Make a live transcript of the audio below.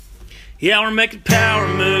Yeah, we're making power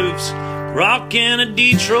moves, rocking a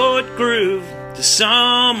Detroit groove to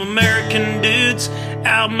some American dudes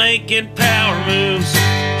out making power moves.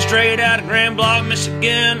 Straight out of Grand Block,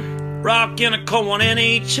 Michigan, rocking a cold one in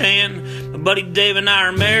each hand. My buddy Dave and I are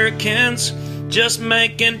Americans, just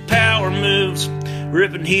making power moves,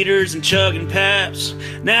 ripping heaters and chugging paps.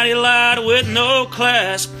 Natty light with no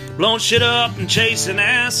class, blowing shit up and chasing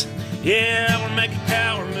ass. Yeah, we're making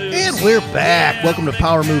power moves. And we're back. Welcome to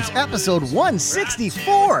Power Moves, episode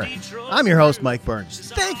 164. I'm your host, Mike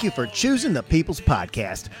Burns. Thank you for choosing the People's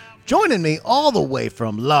Podcast. Joining me all the way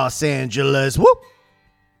from Los Angeles,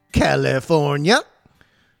 California.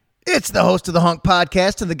 It's the host of the Hunk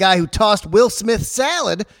Podcast and the guy who tossed Will Smith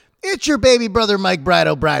salad. It's your baby brother, Mike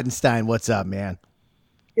Brido Bridenstine. What's up, man?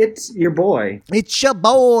 It's your boy. It's your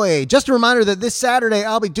boy. Just a reminder that this Saturday,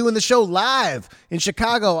 I'll be doing the show live in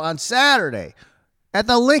Chicago on Saturday at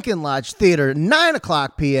the Lincoln Lodge Theater, 9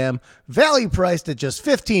 o'clock p.m., value priced at just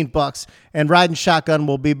 $15, and Riding Shotgun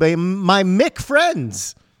will be by my Mick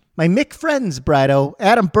friends. My Mick friends, Brido,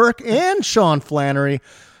 Adam Burke and Sean Flannery,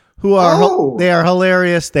 who are they are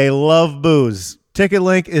hilarious. They love booze. Ticket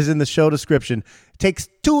link is in the show description. It takes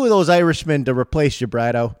two of those Irishmen to replace you,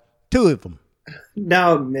 Brido. Two of them.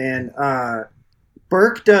 No, man.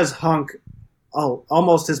 Burke does hunk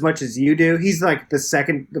almost as much as you do. He's like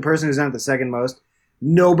the person who's on the second most.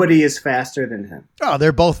 Nobody is faster than him. Oh,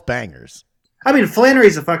 they're both bangers. I mean,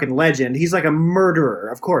 Flannery's a fucking legend. He's like a murderer,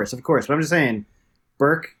 of course. But I'm just saying,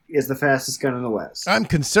 Burke is the fastest gun in the West. I'm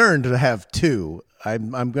concerned to have two. I'm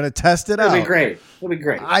going to test it out. That'll be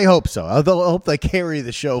great. I hope so. I hope they carry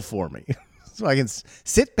the show for me so I can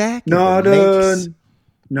sit back. Not a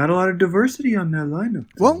lot of diversity on that lineup.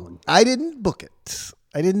 Well, I didn't book it.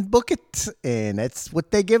 And that's what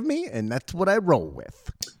they give me, and that's what I roll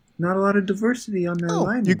with. Not a lot of diversity on that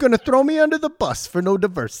lineup. You're going to throw me under the bus for no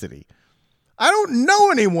diversity. I don't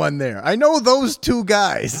know anyone there. I know those two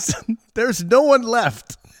guys. There's no one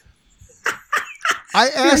left. I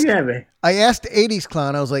asked 80s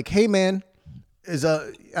Clown, I was like, hey, man,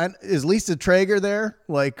 is Lisa Traeger there?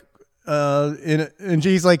 Like, and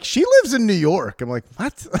she's like, she lives in New York. I'm like,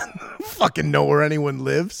 what? I don't fucking know where anyone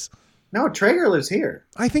lives. No, Traeger lives here.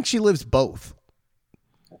 I think she lives both.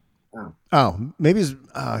 Oh, maybe it's,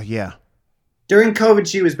 yeah. During COVID,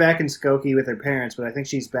 she was back in Skokie with her parents, but I think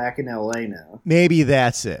she's back in LA now. Maybe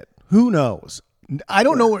that's it. Who knows? I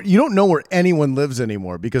don't know you don't know where anyone lives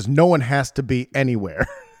anymore because no one has to be anywhere.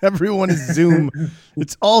 Everyone is Zoom.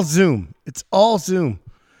 It's all Zoom.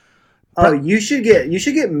 Oh, you should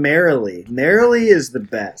get Merrily. Merrily is the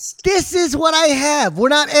best. This is what I have. We're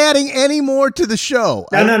not adding any more to the show.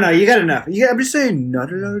 No. You got enough. I'm just saying,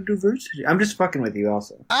 not a lot of diversity. I'm just fucking with you.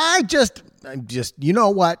 Also, I'm just. You know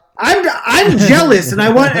what? I'm jealous, and I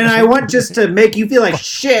want just to make you feel like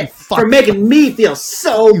shit for making me feel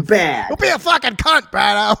so bad. Don't be a fucking cunt,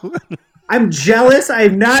 Brado. I'm jealous.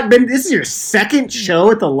 I've not been. This is your second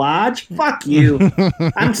show at the Lodge. Fuck you.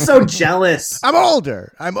 I'm so jealous. I'm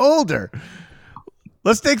older.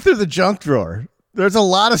 Let's dig through the junk drawer. There's a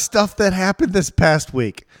lot of stuff that happened this past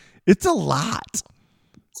week. It's a lot.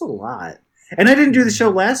 And I didn't do the show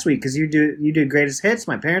last week because you did Greatest Hits.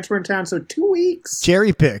 My parents were in town, so 2 weeks.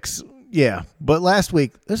 Cherry picks. Yeah. But last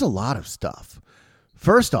week, there's a lot of stuff.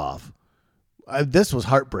 First off, this was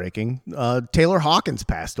heartbreaking. Taylor Hawkins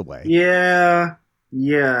passed away. Yeah.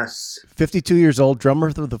 Yes. 52 years old,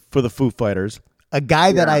 drummer for the Foo Fighters. A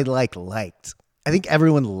guy that I liked. I think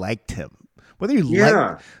everyone liked him. Whether you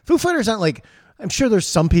like Foo Fighters aren't like, I'm sure there's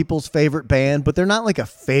some people's favorite band, but they're not like a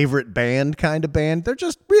favorite band kind of band. They're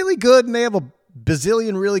just really good, and they have a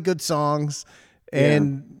bazillion really good songs.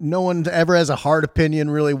 And no one ever has a hard opinion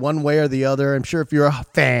really one way or the other. I'm sure if you're a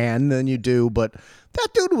fan, then you do. But that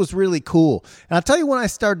dude was really cool. And I'll tell you when I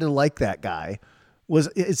started to like that guy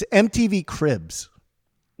it's MTV Cribs.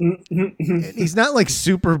 He's not like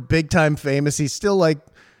super big time famous. He's still like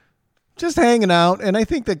just hanging out. And I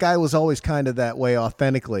think the guy was always kind of that way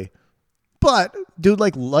authentically. But dude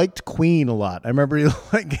liked Queen a lot. I remember he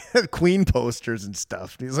had Queen posters and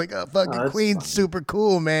stuff. He's like, oh, fucking Queen's super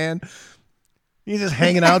cool, man. He's just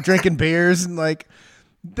hanging out, drinking beers, and like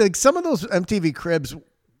some of those MTV Cribs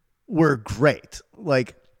were great.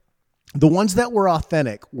 Like the ones that were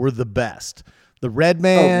authentic were the best. The Red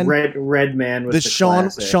Man, Red Man was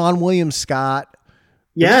the Sean William Scott.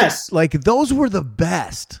 Yes, like those were the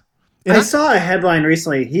best. And I saw a headline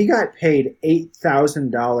recently. He got paid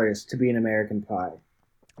 $8,000 to be an American Pie.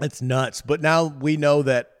 That's nuts. But now we know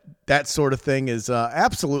that sort of thing is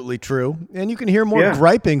absolutely true. And you can hear more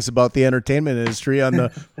gripings about the entertainment industry on the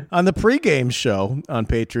pregame show on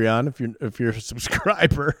Patreon if you're a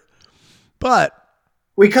subscriber. But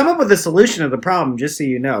We come up with a solution of the problem, just so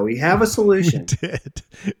you know. We have a solution. It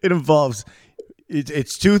involves,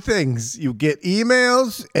 it's two things. You get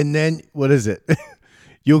emails, and then, what is it?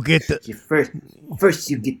 You'll get the... First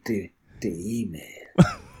you get the email.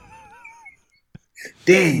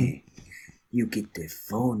 Then you get the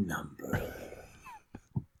phone number.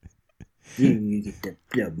 Then you get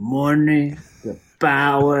the money, the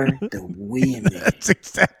power, the women. That's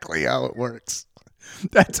exactly how it works.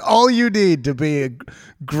 That's all you need to be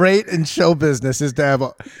great in show business, is to have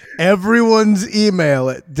everyone's email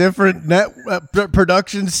at different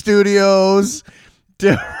production studios,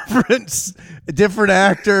 different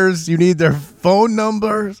actors. You need their phone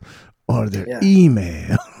numbers or their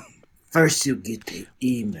email. First you get the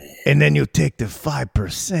email. And then you take the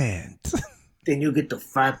 5%. Then you get the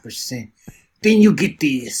 5%. Then you get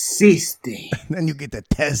the assistant. Then you get the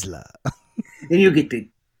Tesla. Then you get the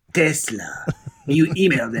Tesla. And you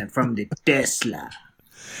email them from the Tesla.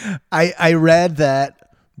 I read that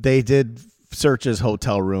they did search his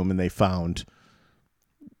hotel room and they found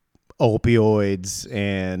opioids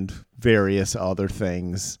and various other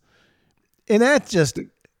things. And that just...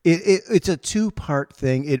 It's a two-part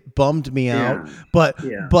thing. It bummed me out, but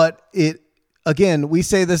it, again, we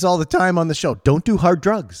say this all the time on the show. Don't do hard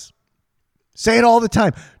drugs. Say it all the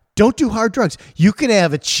time. Don't do hard drugs. You can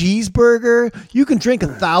have a cheeseburger. You can drink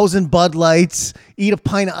 1,000 Bud Lights, eat a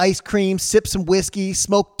pint of ice cream, sip some whiskey,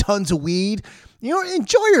 smoke tons of weed. You know,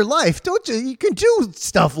 enjoy your life. Don't you? You can do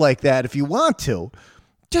stuff like that if you want to.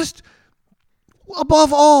 Just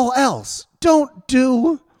above all else, don't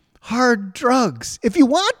do hard drugs. If you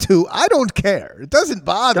want to, I don't care. It doesn't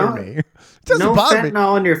bother me. It doesn't bother me. No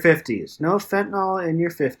fentanyl in your 50s. No fentanyl in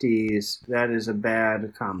your 50s. That is a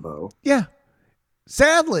bad combo. Yeah.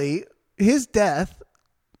 Sadly, his death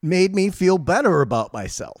made me feel better about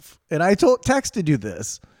myself. And I texted you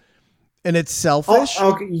this. And it's selfish.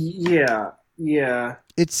 Oh, okay. Yeah.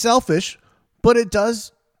 It's selfish, but it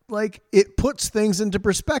does, like, it puts things into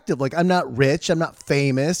perspective. Like, I'm not rich. I'm not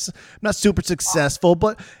famous. I'm not super successful,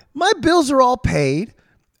 but my bills are all paid.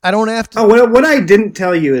 I don't have to. Oh, what I didn't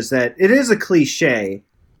tell you is that it is a cliche,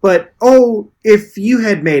 but, if you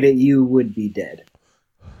had made it, you would be dead.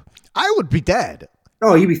 I would be dead.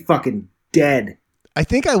 Oh, you'd be fucking dead. I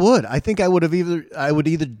think I would. I think I would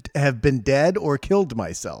either have been dead or killed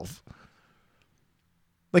myself.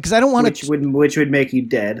 Like, because I don't want to. Which would make you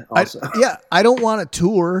dead also. I don't want to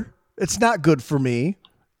tour. It's not good for me.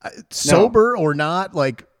 Sober or not,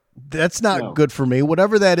 like, that's not good for me.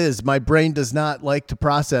 Whatever that is, my brain does not like to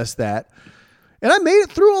process that. And I made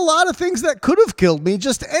it through a lot of things that could have killed me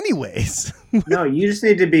just anyways. No, you just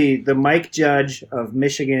need to be the Mike Judge of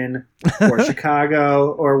Michigan or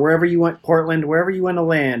Chicago or wherever you want, Portland, wherever you want to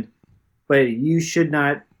land. But you should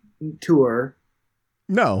not tour.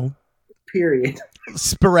 No. Period.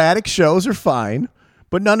 Sporadic shows are fine,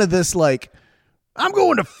 but none of this, like, I'm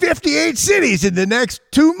going to 58 cities in the next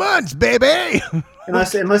 2 months, baby.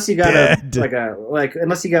 Unless you got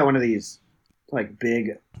unless you got one of these like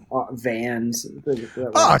big vans.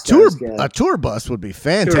 A tour bus would be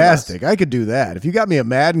fantastic. I could do that. If you got me a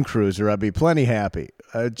Madden Cruiser, I'd be plenty happy.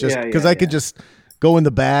 I could just go in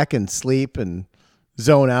the back and sleep and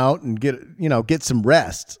zone out and get some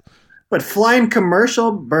rest. But flying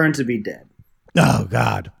commercial, burn to be dead. Oh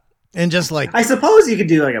God. And just like, I suppose you could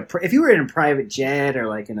do like if you were in a private jet or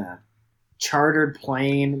like in a chartered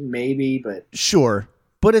plane, maybe, but sure.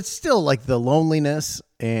 But it's still like the loneliness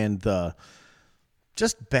and the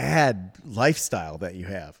just bad lifestyle that you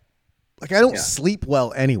have. Like, I don't sleep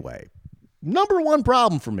well anyway. Number one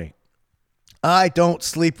problem for me. I don't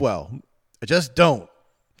sleep well. I just don't.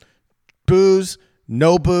 Booze,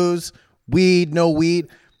 no booze, weed, no weed.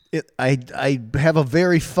 I have a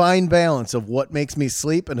very fine balance of what makes me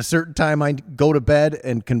sleep, and a certain time I go to bed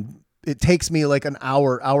and it takes me like an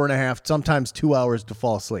hour and a half, sometimes 2 hours to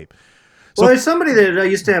fall asleep. So, as somebody that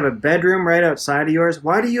used to have a bedroom right outside of yours,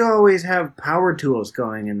 why do you always have power tools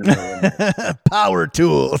going in the middle? Power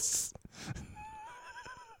tools.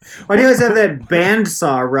 Why do you always have that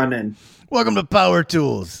bandsaw running? Welcome to Power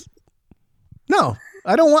Tools. No.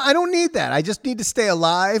 I don't need that. I just need to stay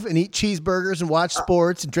alive and eat cheeseburgers and watch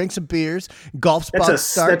sports and drink some beers. Golf's about to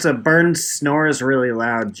start. That's a Burn snores really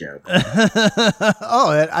loud joke. I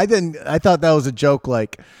thought that was a joke.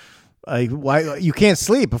 Like, why you can't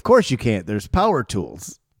sleep? Of course you can't. There's power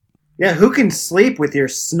tools. Yeah, who can sleep with your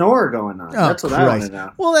snore going on? Oh, that's what I want to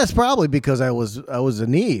know. Well, that's probably because I was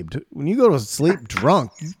aneebed. When you go to sleep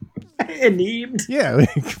drunk. Aneebed? Yeah.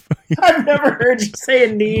 I've never heard you say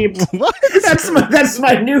aneebed. What? That's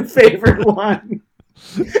my new favorite one.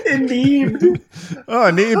 Ineebed.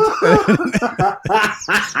 Oh, Ineebed.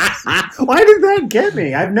 Why did that get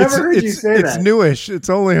me? I've never heard you say that. It's newish. It's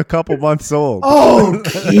only a couple months old. Oh,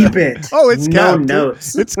 keep it. Oh, it's no kept.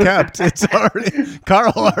 notes. It's kept. It's already.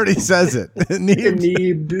 Carl already says it.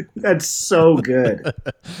 Ineebed. That's so good.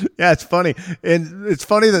 Yeah, it's funny, and it's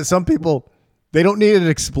funny that some people they don't need it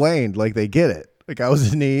explained. Like they get it. Like I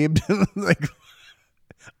was ineebed. Like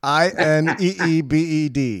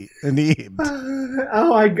INEEBED. Ineebed.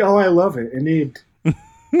 I love it. Ineebed.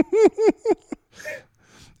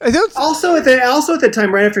 Also at the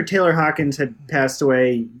time, right after Taylor Hawkins had passed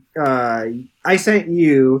away, I sent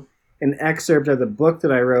you an excerpt of the book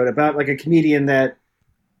that I wrote about like a comedian that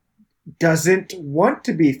doesn't want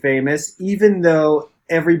to be famous, even though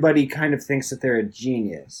everybody kind of thinks that they're a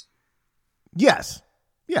genius. Yes.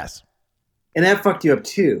 And that fucked you up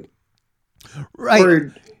too.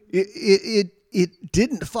 Right. It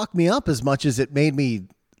didn't fuck me up as much as it made me.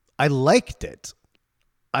 I liked it.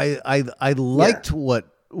 I liked what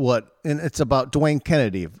and it's about Dwayne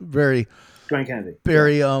Kennedy, very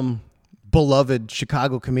beloved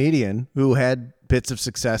Chicago comedian who had bits of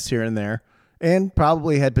success here and there and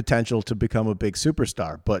probably had potential to become a big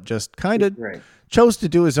superstar, but just kind of chose to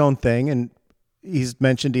do his own thing. And he's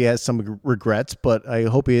mentioned he has some regrets, but I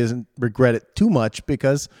hope he doesn't regret it too much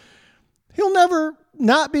because he'll never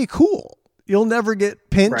not be cool. You'll never get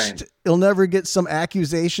pinched. Right. You'll never get some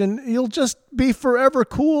accusation. You'll just be forever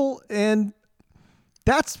cool. And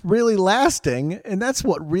that's really lasting. And that's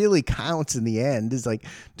what really counts in the end is like,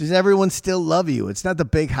 does everyone still love you? It's not the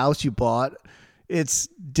big house you bought. It's,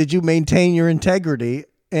 did you maintain your integrity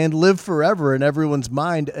and live forever in everyone's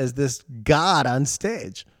mind as this god on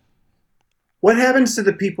stage? What happens to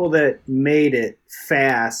the people that made it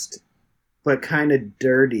fast, but kind of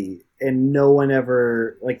dirty? And no one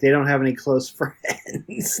ever, like, they don't have any close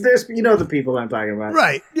friends. There's, the people I'm talking about.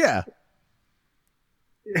 Right, yeah.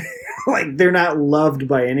 Like, they're not loved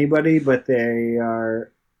by anybody, but they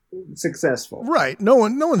are successful. Right. They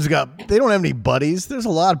don't have any buddies. There's a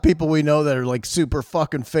lot of people we know that are, like, super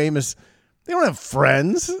fucking famous. They don't have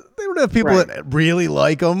friends. They don't have people that really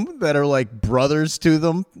like them, that are, like, brothers to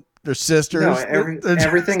them. They're sisters. No,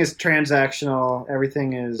 everything is transactional.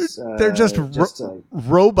 Everything is. They're just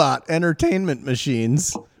robot entertainment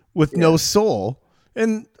machines with no soul,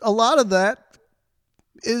 and a lot of that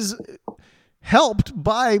is helped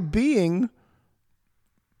by being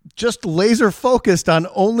just laser focused on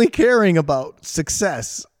only caring about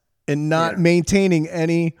success and not maintaining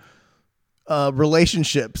any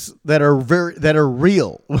relationships that are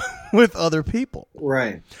real with other people.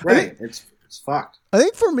 Right. It's fucked. I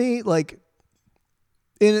think for me, like,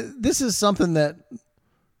 this is something that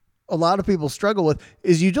a lot of people struggle with,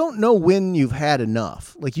 is you don't know when you've had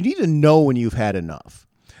enough. Like, you need to know when you've had enough.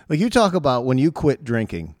 Like, you talk about when you quit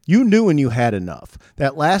drinking, you knew when you had enough.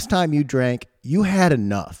 That last time you drank, you had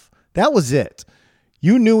enough. That was it.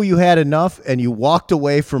 You knew you had enough, and you walked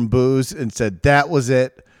away from booze and said, that was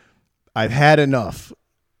it. I've had enough.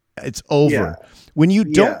 It's over. Yeah. When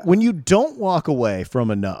you don't walk away from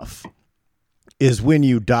enough is when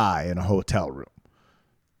you die in a hotel room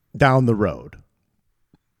down the road.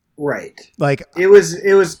 Right. Like it was.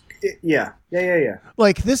 Yeah.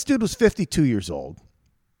 Like this dude was 52 years old,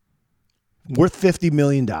 worth $50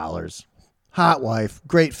 million, hot wife,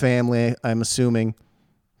 great family. I'm assuming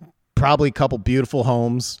probably a couple beautiful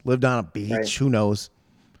homes, lived on a beach. Right. Who knows?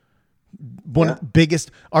 Biggest,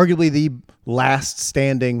 arguably the last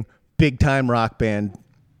standing big time rock band,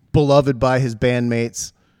 beloved by his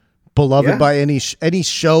bandmates. Beloved by any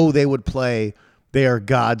show they would play, they are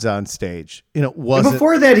gods on stage. Wasn't.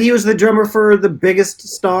 Before that, he was the drummer for the biggest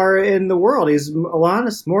star in the world. He's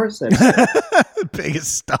Alanis Morissette. The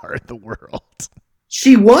biggest star in the world.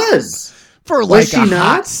 She was for like a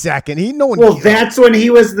hot second. That's when he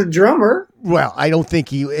was the drummer. Well, I don't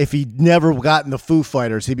think if he'd never gotten the Foo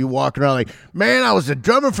Fighters, he'd be walking around like, man, I was the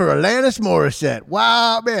drummer for Alanis Morissette.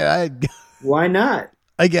 Wow, man. Why not?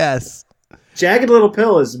 I guess. Jagged Little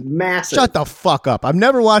Pill is massive. Shut the fuck up. I'm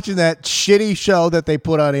never watching that shitty show that they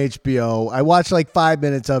put on HBO. I watched like 5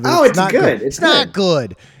 minutes of it. Oh, it's not good. It's not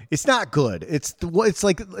good. It's not good.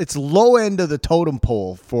 It's low end of the totem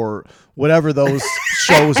pole for whatever those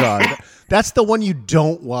shows are. That's the one you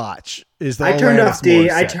don't watch. I turned off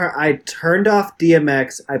DMX.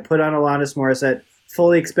 I put on Alanis Morissette,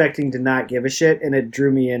 fully expecting to not give a shit, and it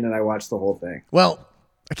drew me in, and I watched the whole thing. Well,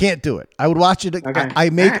 I can't do it. I would watch it. Okay.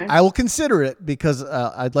 I will consider it because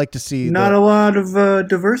I'd like to see. Not a lot of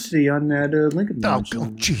diversity on that Lincoln. Oh,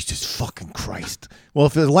 Jesus fucking Christ! Well,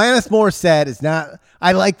 if Alanis Morissette is not,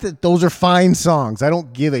 I like that. Those are fine songs. I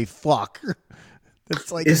don't give a fuck.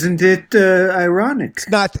 It's like, isn't it ironic? It's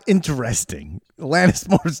not interesting. Alanis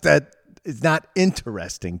Morissette is not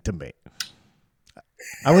interesting to me.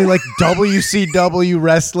 I only like WCW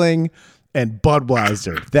wrestling and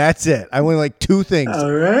Budweiser. That's it. I only like two things.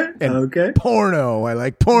 All right. And okay. Porno. I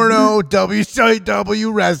like porno,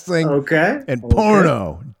 WCW wrestling. Okay. And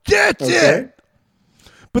porno. That's it.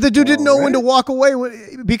 But the dude didn't know when to walk away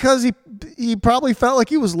because he probably felt like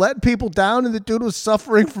he was letting people down, and the dude was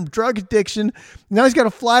suffering from drug addiction. Now he's got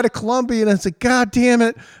to fly to Colombia, and it's like, God damn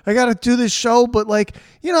it, I got to do this show, but like,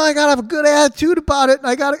 you know, I got to have a good attitude about it,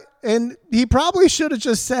 and he probably should have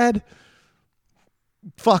just said,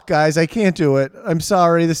 fuck guys, I can't do it. I'm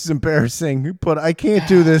sorry, this is embarrassing, but I can't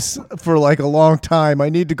do this for like a long time. I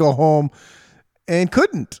need to go home, and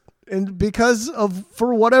couldn't, and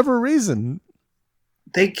for whatever reason.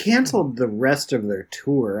 They canceled the rest of their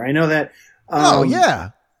tour. I know that. Oh, yeah.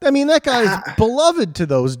 I mean, that guy is beloved to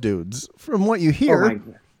those dudes from what you hear. Oh my,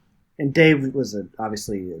 and Dave was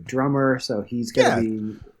obviously a drummer, so he's going to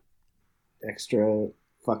be extra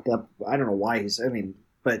fucked up. I don't know why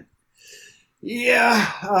but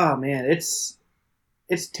yeah. Oh, man, it's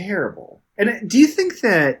terrible. And do you think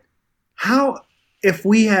that if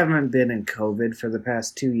we haven't been in COVID for the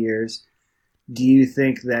past 2 years, do you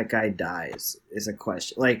think that guy dies? Is a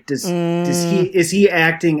question. Like, is he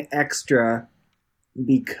acting extra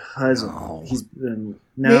because he's been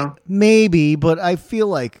maybe, but I feel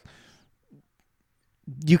like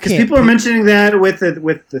you can't. People are mentioning that with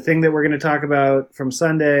the thing that we're going to talk about from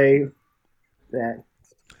Sunday, that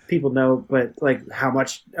people know, but like how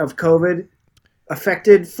much of COVID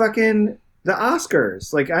affected fucking the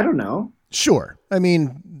Oscars? Like, I don't know. Sure, I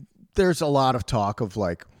mean, there's a lot of talk of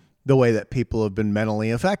like the way that people have been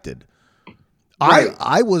mentally affected. Right.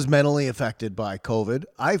 I was mentally affected by COVID.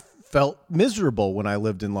 I felt miserable when I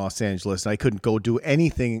lived in Los Angeles and I couldn't go do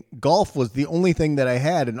anything. Golf was the only thing that I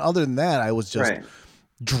had. And other than that, I was just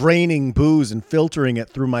draining booze and filtering it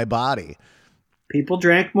through my body. People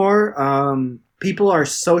drank more. People are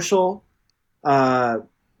social. And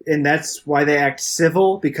that's why they act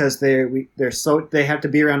civil, because they have to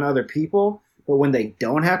be around other people. But when they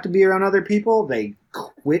don't have to be around other people, they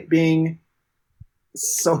quit being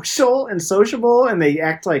social and sociable, and they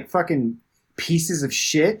act like fucking pieces of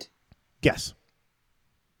shit. Yes.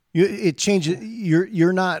 It changes.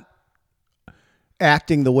 You're not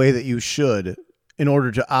acting the way that you should in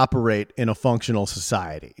order to operate in a functional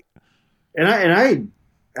society. And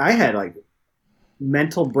I had like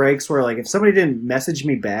mental breaks where like if somebody didn't message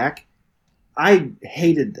me back, I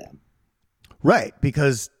hated them. Right,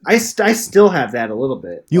 because I still have that a little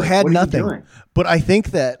bit. You had nothing, but I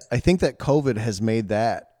think that COVID has made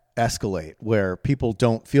that escalate, where people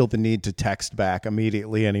don't feel the need to text back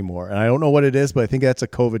immediately anymore. And I don't know what it is, but I think that's a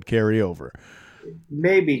COVID carryover.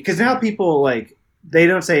 Maybe because now people like they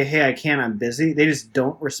don't say, "Hey, I can't, I'm busy." They just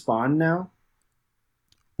don't respond now.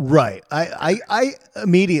 Right. I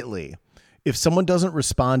immediately, if someone doesn't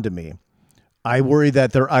respond to me, I worry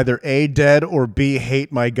that they're either A, dead, or B,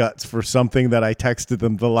 hate my guts for something that I texted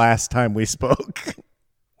them the last time we spoke.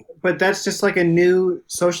 But that's just like a new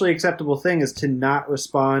socially acceptable thing, is to not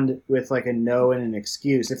respond with like a no and an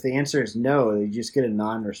excuse. If the answer is no, you just get a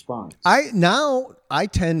non-response. I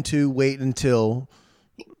tend to wait until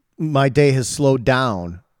my day has slowed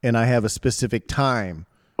down and I have a specific time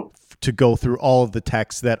to go through all of the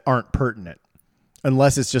texts that aren't pertinent,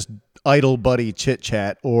 unless it's just idle buddy chit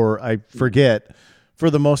chat, or I forget, for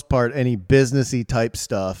the most part, any businessy type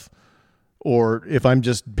stuff. Or if I'm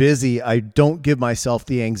just busy, I don't give myself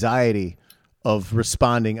the anxiety of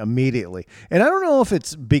responding immediately. And I don't know if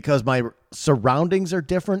it's because my surroundings are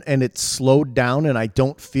different and it's slowed down and I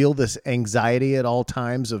don't feel this anxiety at all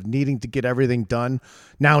times of needing to get everything done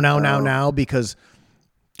now, because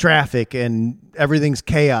traffic and everything's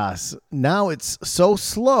chaos. Now it's so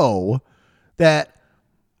slow that,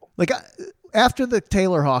 like, after the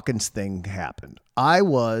Taylor Hawkins thing happened, I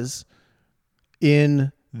was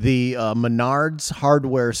in the Menards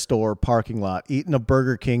hardware store parking lot eating a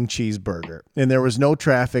Burger King cheeseburger, and there was no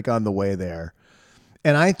traffic on the way there.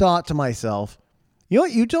 And I thought to myself, you know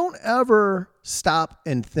what? You don't ever stop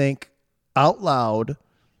and think out loud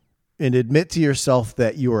and admit to yourself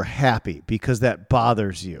that you are happy, because that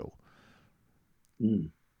bothers you.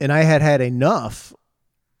 And I had enough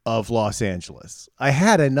of Los Angeles. I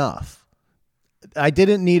had enough. I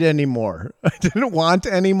didn't need any more. I didn't want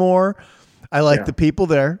any more. I like the people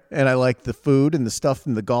there, and I like the food and the stuff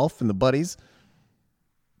and the golf and the buddies,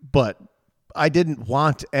 but I didn't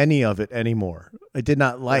want any of it anymore. I did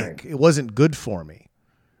not like, it wasn't good for me.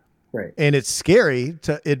 Right. And it's scary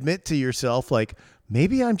to admit to yourself, like,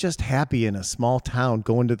 maybe I'm just happy in a small town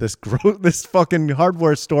going to this fucking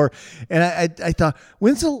hardware store. And I thought,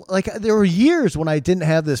 there were years when I didn't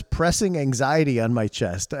have this pressing anxiety on my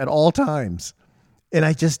chest at all times. And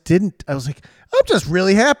I just didn't. I was like, I'm just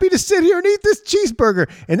really happy to sit here and eat this cheeseburger.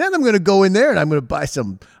 And then I'm going to go in there and I'm going to buy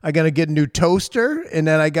I got to get a new toaster. And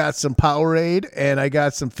then I got some Powerade and I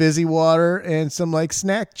got some fizzy water and some like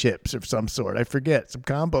snack chips of some sort. I forget, some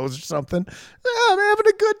combos or something. I'm having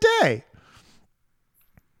a good day.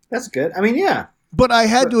 That's good. I mean, yeah. But I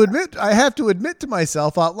have to admit to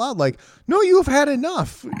myself out loud, like, no, you've had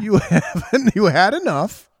enough. You had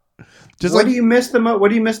enough. What do you miss the most? What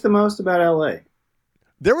do you miss the most about LA?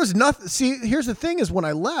 There was nothing. See, here's the thing is when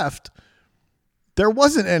I left, there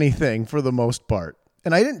wasn't anything for the most part.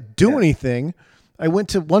 And I didn't do anything.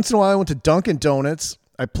 Once in a while, I went to Dunkin' Donuts.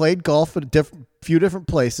 I played golf at a few different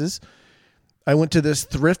places. I went to this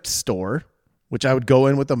thrift store, which I would go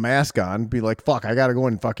in with a mask on, be like, fuck, I got to go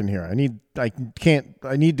in fucking here. I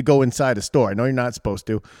need to go inside a store. I know you're not supposed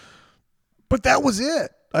to. But that was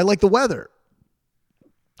it. I like the weather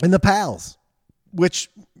and the pals,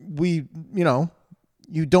 which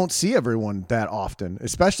you don't see everyone that often,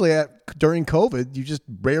 especially during COVID. You just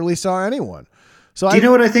rarely saw anyone. So do you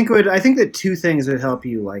know what I think I think that two things would help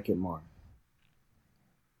you like it more.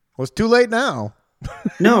 Well, it's too late now.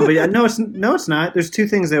 No, but no, it's not. There's two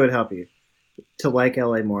things that would help you to like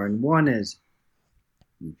LA more, and one is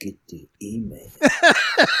you get the email.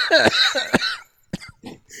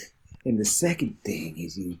 And the second thing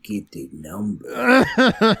is you get the number.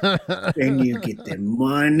 Then you get the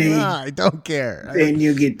money. I don't care. Then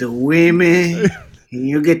you get the women. And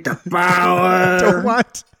you get the power.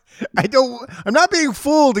 I'm not being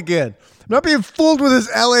fooled again. I'm not being fooled with this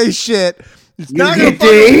LA shit. It's you get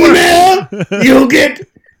the email. You get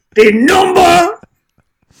the number.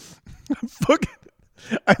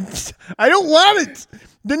 I don't want it.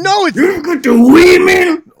 No, you get the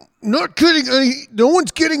women. Not kidding. No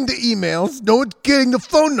one's getting the emails. No one's getting the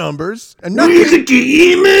phone numbers. And you get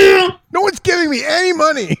the email. No one's giving me any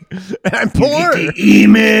money. And I'm poor. You get the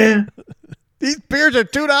email. These beers are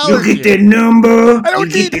 $2. You get the number. I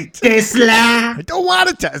don't need the Tesla. I don't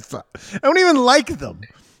want a Tesla. I don't even like them.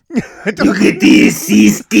 You get the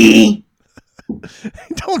assistant.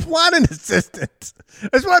 I don't want an assistant. I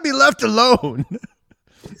just want to be left alone.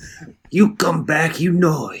 You come back, you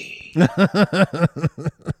know it.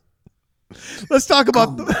 Let's talk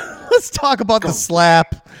about the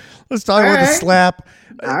slap. Let's talk about the slap.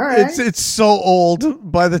 All right. It's so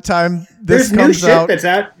old by the time this comes out.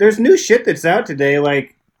 There's new shit that's out today.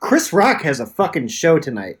 Like Chris Rock has a fucking show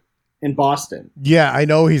tonight in Boston. Yeah, I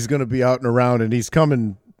know he's going to be out and around, and he's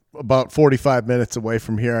coming about 45 minutes away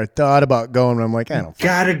from here. I thought about going, but I'm like, I don't.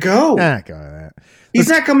 Gotta go. I'm not going to that. He's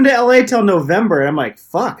not coming to LA till November, and I'm like,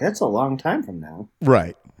 fuck, that's a long time from now.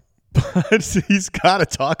 Right. But he's got to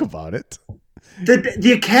talk about it.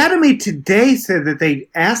 The Academy today said that they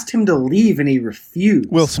asked him to leave and he refused.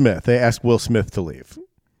 Will Smith. They asked Will Smith to leave.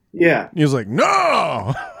 Yeah. He was like,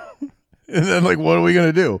 no. And then, like, what are we going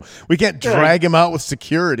to do? We can't drag him out with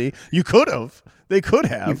security. You could have. They could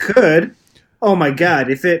have. You could. Oh, my God.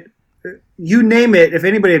 You name it, if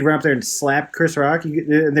anybody had run up there and slapped Chris Rock,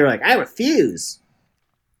 and they were like, I refuse.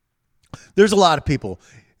 There's a lot of people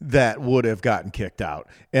that would have gotten kicked out.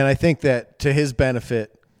 And I think that to his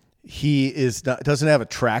benefit, he doesn't have a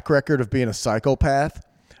track record of being a psychopath.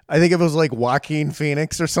 I think if it was like Joaquin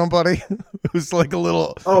Phoenix or somebody, it was like a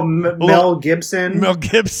little... Oh, Mel Gibson? Mel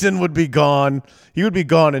Gibson would be gone. He would be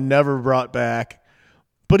gone and never brought back.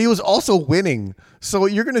 But he was also winning. So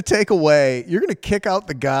you're going to kick out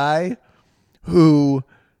the guy who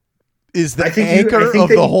is the anchor of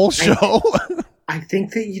the whole show. I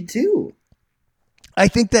think that you do. I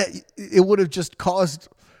think that it would have just brought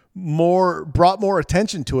more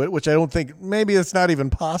attention to it, which I don't think, maybe it's not even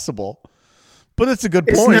possible. But it's a good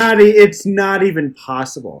point. It's not even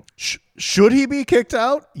possible. Should he be kicked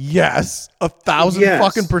out? Yes. 1,000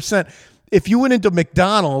 fucking percent. If you went into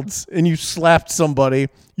McDonald's and you slapped somebody,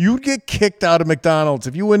 you'd get kicked out of McDonald's.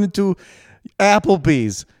 If you went into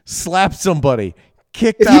Applebee's, slapped somebody,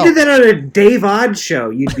 kicked out. If you did that on a Dave Odd show,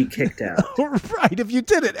 you'd be kicked out. Right. If you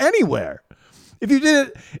did it anywhere. If you did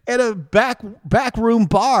it at a back room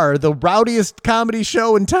bar, the rowdiest comedy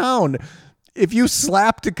show in town, if you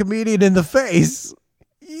slapped a comedian in the face,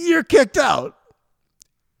 you're kicked out.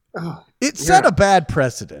 Oh, it set a bad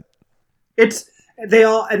precedent.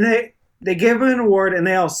 They gave him an award and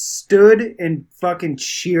they all stood and fucking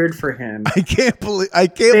cheered for him. I can't believe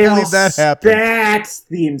that happened. That's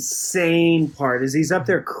the insane part. Is he's up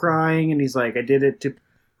there crying and he's like, I did it to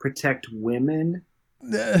protect women.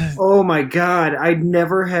 Oh my God. I'd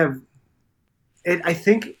never have I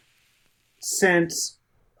think since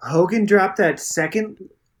Hogan dropped that second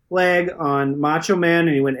leg on Macho Man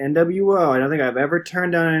and he went NWO, I don't think I've ever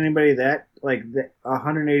turned down anybody that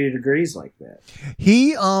 180 degrees like that.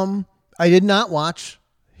 I did not watch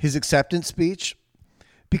his acceptance speech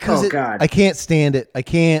because I can't stand it.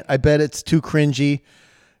 I bet it's too cringy.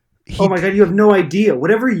 Oh my God, you have no idea.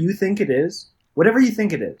 Whatever you think it is,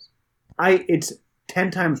 it's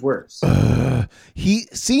 10 times worse. He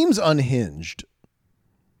seems unhinged.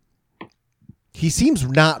 He seems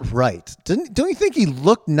not right. Don't you think he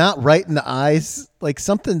looked not right in the eyes? Like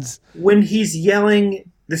something's... When he's yelling,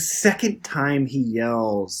 the second time he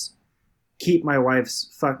yells, keep my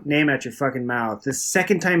wife's name out your fucking mouth, the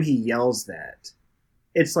second time he yells that,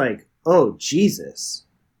 it's like, oh, Jesus.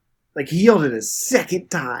 Like he yelled it a second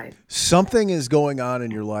time. Something is going on in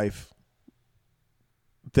your life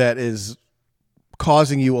that is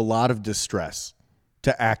causing you a lot of distress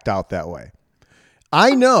to act out that way.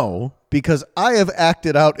 I know because I have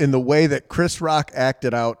acted out in the way that Chris Rock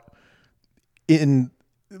acted out in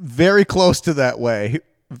very close to that way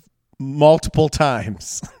multiple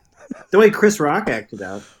times. The way Chris Rock acted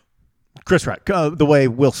out. Chris Rock, the way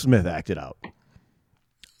Will Smith acted out.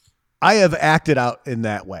 I have acted out in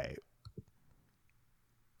that way.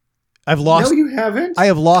 No, you haven't. I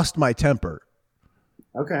have lost my temper.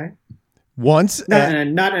 Okay. Once, not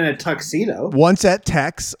in a tuxedo. Once at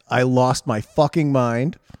Tex, I lost my fucking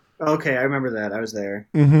mind. Okay, I remember that. I was there.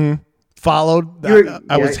 Mm-hmm. Followed.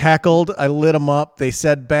 I was heckled. I lit them up. They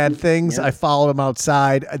said bad things. I followed them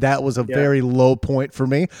outside. That was a very low point for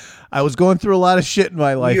me. I was going through a lot of shit in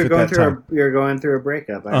my life at that time. You're going through a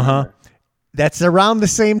breakup. That's around the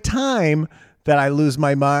same time that I lose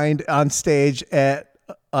my mind on stage at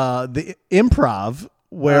the Improv,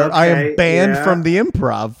 where I am banned from the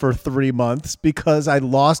Improv for 3 months because I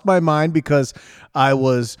lost my mind because I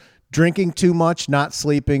was drinking too much, not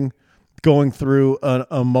sleeping, going through an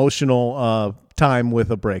emotional time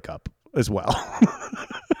with a breakup as well.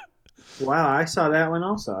 Wow, I saw that one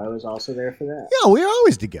also. I was also there for that. Yeah, we're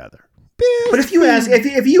always together. But if you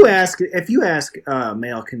ask a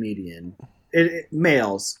male comedian,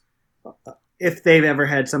 males, if they've ever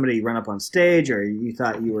had somebody run up on stage or you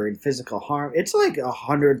thought you were in physical harm, it's like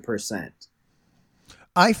 100%.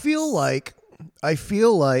 I feel like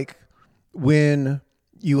when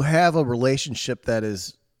you have a relationship that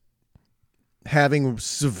is having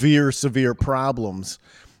severe problems,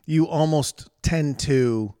 you almost tend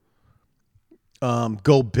to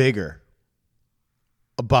go bigger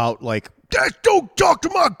about like, don't talk to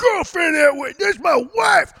my girlfriend that way. That's my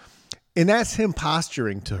wife. And that's him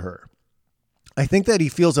posturing to her. I think that he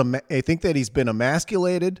feels, I think that he's been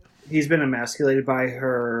emasculated. He's been emasculated by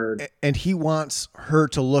her. And he wants her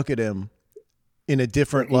to look at him in a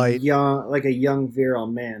different light. Like a young virile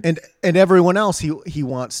man. And everyone else, he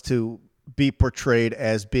wants to be portrayed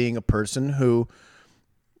as being a person who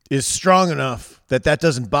is strong enough that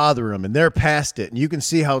doesn't bother him and they're past it. And you can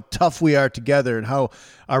see how tough we are together and how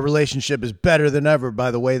our relationship is better than ever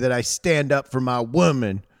by the way that I stand up for my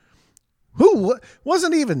woman who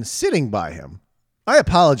wasn't even sitting by him. I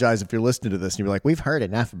apologize if you're listening to this and you're like, we've heard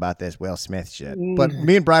enough about this Will Smith shit. But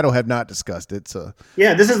me and Brido have not discussed it. So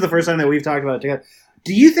yeah, this is the first time that we've talked about it together.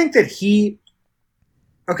 Do you think that he...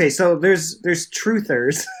 Okay, so there's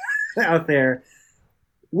truthers out there.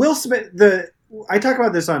 Will Smith... I talk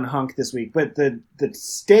about this on Hunk this week, but the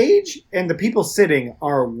stage and the people sitting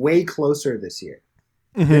are way closer this year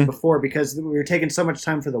than before because we were taking so much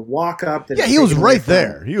time for the walk up. Yeah, he was right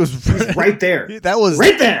there. He was right there. That was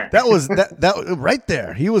right there. That was right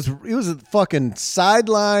there. He was a fucking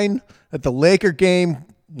sideline at the Laker game,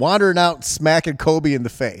 wandering out, smacking Kobe in the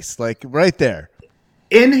face, like right there.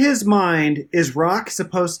 In his mind, is Rock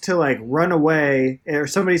supposed to like run away, or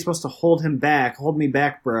somebody supposed to hold him back? Hold me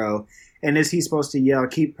back, bro. And is he supposed to yell,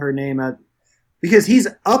 keep her name out? Because he's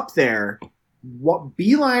up there,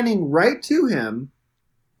 beelining right to him,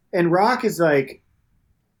 and Rock is like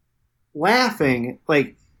laughing.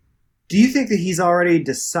 Like, do you think that he's already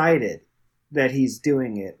decided that he's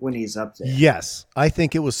doing it when he's up there? Yes. I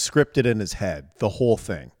think it was scripted in his head, the whole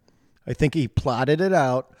thing. I think he plotted it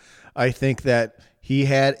out. I think that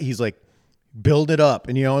he's like, build it up.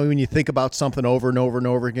 And, you know, when you think about something over and over and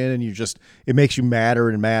over again and it makes you madder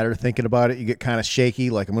and madder thinking about it, you get kind of shaky.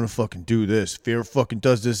 Like, I'm going to fucking do this. Fear fucking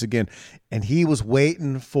does this again. And he was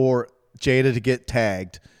waiting for Jada to get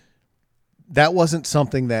tagged. That wasn't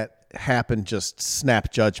something that happened just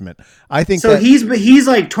snap judgment. I think so. He's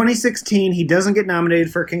like 2016. He doesn't get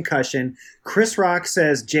nominated for Concussion. Chris Rock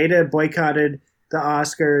says Jada boycotted the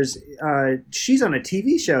Oscars. She's on a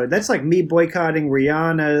TV show. That's like me boycotting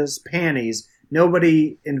Rihanna's panties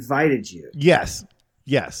nobody invited you. Yes.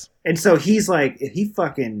 And so he's like,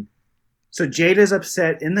 so Jada's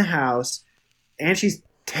upset in the house, and she's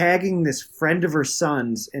tagging this friend of her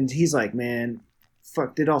son's, and he's like, man,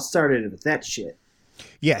 fuck, it all started with that shit.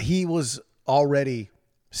 Yeah, he was already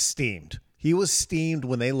steamed. He was steamed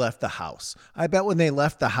when they left the house. I bet when they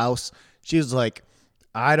left the house, she was like,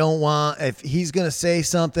 I don't want, if he's going to say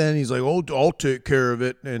something, he's like, oh, I'll take care of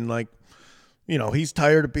it. And like, he's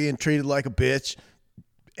tired of being treated like a bitch.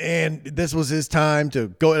 And this was his time to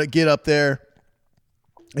go get up there.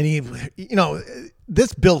 And he,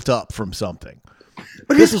 this built up from something.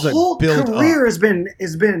 But his whole career has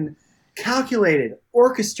been calculated,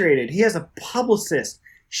 orchestrated. He has a publicist.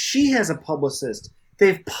 She has a publicist.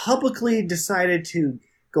 They've publicly decided to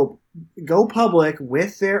go public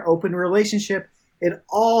with their open relationship. It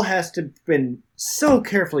all has to have been so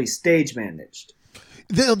carefully stage managed.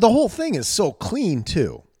 The whole thing is so clean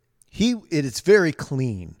too. It is very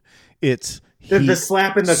clean. It's the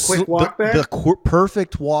slap and the quick walk back, the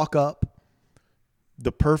perfect walk up,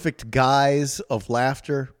 the perfect guise of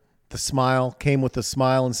laughter. The smile came with a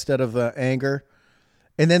smile instead of anger,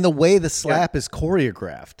 and then the way the slap is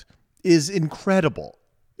choreographed is incredible.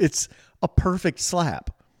 It's a perfect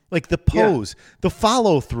slap. Like the pose, the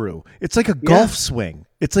follow through. It's like a golf swing.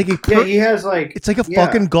 It's like he has like it's like a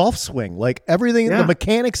fucking golf swing. Like everything, the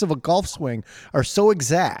mechanics of a golf swing are so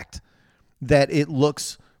exact that it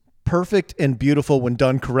looks perfect and beautiful when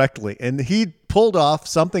done correctly. And he pulled off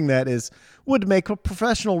something that would make a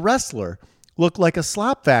professional wrestler look like a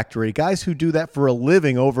slap factory. Guys who do that for a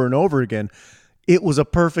living over and over again. It was a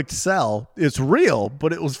perfect sell. It's real,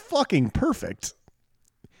 but it was fucking perfect.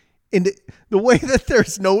 And the way that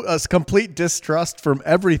there's a complete distrust from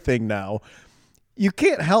everything now, you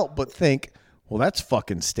can't help but think, well, that's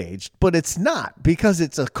fucking staged. But it's not, because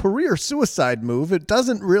it's a career suicide move. It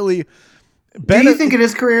doesn't really... Do you think it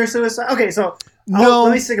is career suicide? Okay, so no.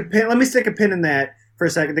 Let me stick a pin in that for a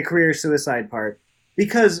second, the career suicide part.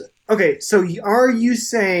 Because, okay, so are you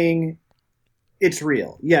saying it's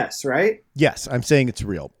real? Yes, right? Yes, I'm saying it's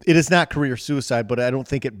real. It is not career suicide, but I don't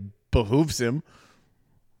think it behooves him.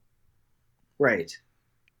 Right.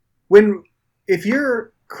 If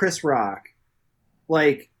you're Chris Rock,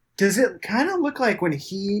 like, does it kind of look like when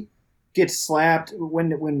he gets slapped,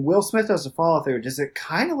 when Will Smith does a follow through, does it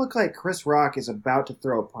kind of look like Chris Rock is about to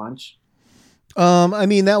throw a punch? I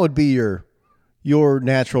mean, that would be your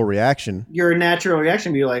natural reaction. Your natural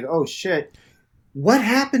reaction would be like, oh shit. What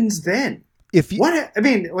happens then?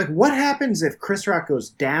 What happens if Chris Rock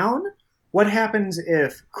goes down? What happens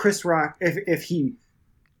if Chris Rock, if he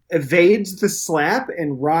evades the slap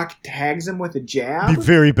and Rock tags him with a jab? It'd be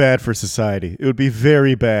very bad for society. It would be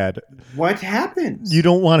very bad. What happens? You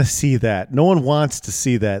don't want to see that. No one wants to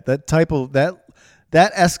see that. That type of that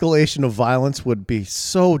escalation of violence would be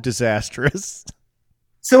so disastrous.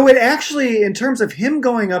 So it actually, in terms of him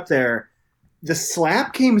going up there, the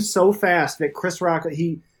slap came so fast that Chris Rock,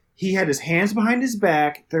 he had his hands behind his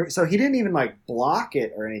back, so he didn't even like block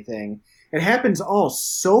it or anything. It happens all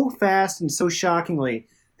so fast and so shockingly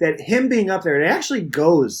that him being up there, it actually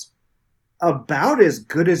goes about as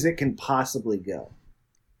good as it can possibly go.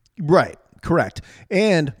 Right. Correct.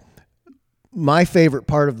 And my favorite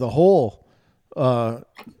part of the whole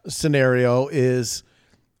scenario is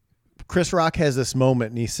Chris Rock has this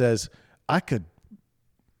moment and he says, I could.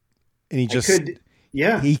 And he just,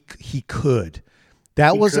 he could.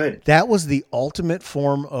 That was the ultimate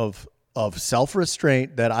form of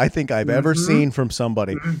self-restraint that I think I've ever seen from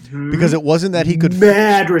somebody, because it wasn't that he could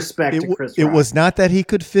mad respect to Chris Rock. It was not that he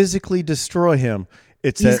could physically destroy him.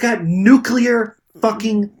 He's got nuclear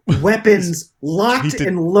fucking weapons locked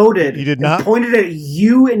and loaded. He did not pointed at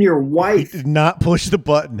you and your wife. He did not push the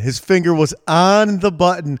button. His finger was on the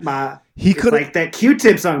button. He could like that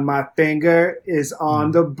Q-Tip song. My finger is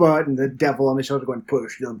on the button. The devil on the shoulder going,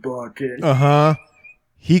 push the button.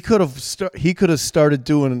 He could have started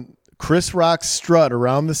doing Chris Rock's strut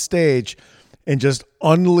around the stage and just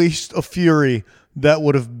unleashed a fury that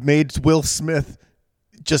would have made Will Smith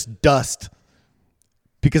just dust.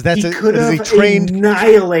 Because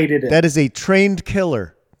annihilated it. That is a trained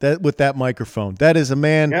killer with that microphone. That is a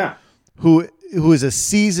man who is a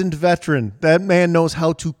seasoned veteran. That man knows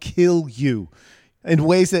how to kill you in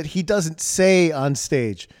ways that he doesn't say on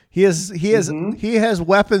stage. He has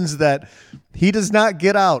weapons that he does not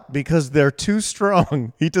get out because they're too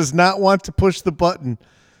strong. He does not want to push the button.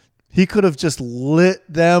 He could have just lit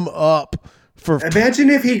them up.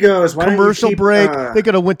 Imagine if he goes, why commercial don't you break. They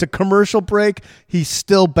could have went to commercial break. He's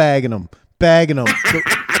still bagging them.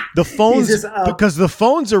 The phones, because the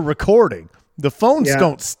phones are recording. The phones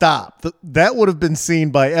don't stop. That would have been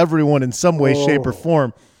seen by everyone in some way, shape, or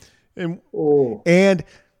form. And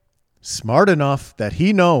smart enough that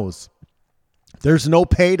he knows there's no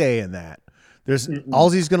payday in that. All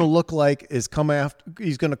he's going to look like is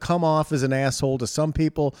he's going to come off as an asshole to some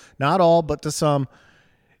people, not all, but to some.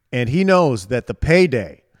 And he knows that the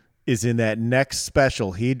payday is in that next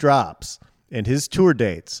special he drops and his tour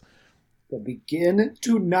dates. They begin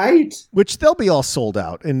tonight. Which they'll be all sold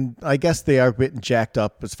out. And I guess they are getting jacked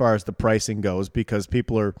up as far as the pricing goes because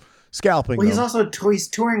people are scalping them. He's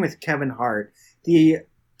touring with Kevin Hart. The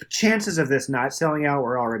chances of this not selling out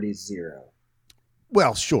were already zero.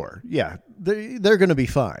 Well, sure. Yeah. They're going to be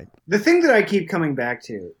fine. The thing that I keep coming back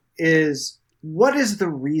to is what is the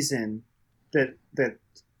reason that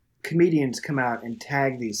comedians come out and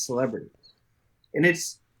tag these celebrities? And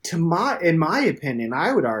it's in my opinion,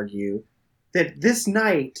 I would argue that this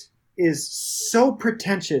night is so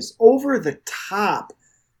pretentious, over the top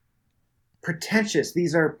pretentious.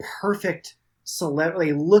 These are perfect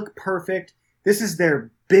celebrities. They look perfect. This is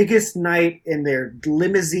their biggest night in their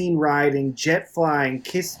limousine riding, jet flying,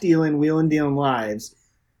 kiss stealing, wheeling dealing lives.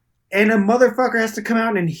 And a motherfucker has to come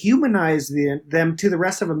out and humanize them to the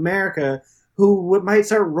rest of America, who might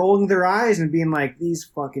start rolling their eyes and being like, these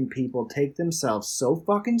fucking people take themselves so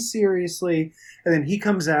fucking seriously. And then he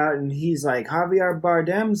comes out and he's like, Javier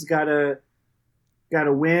Bardem's gotta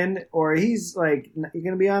win, or he's like, he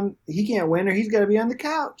can't win, or he's gotta be on the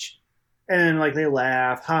couch. And then like they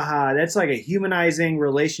laugh, haha, that's like a humanizing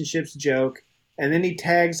relationships joke. And then he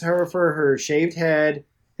tags her for her shaved head,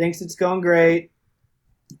 thinks it's going great,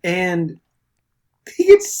 and he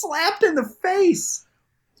gets slapped in the face,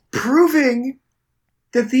 proving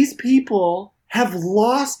that these people have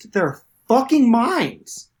lost their fucking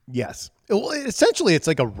minds. Yes. Well, essentially, it's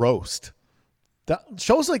like a roast.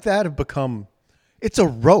 Shows like that have become, it's a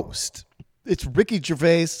roast. It's Ricky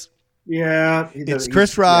Gervais. Yeah. It's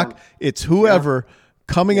Chris Rock. Yeah. It's whoever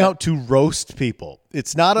coming out to roast people.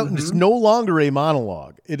 It's not it's no longer a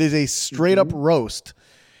monologue. It is a straight up roast.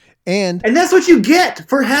 And that's what you get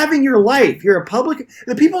for having your life. You're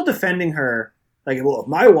the people defending her, like, well,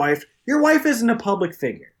 your wife isn't a public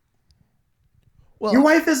figure. Well, your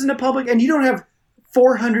wife isn't a public, and you don't have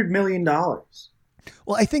 $400 million.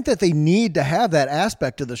 Well, I think that they need to have that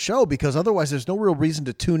aspect of the show because otherwise there's no real reason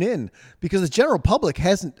to tune in because the general public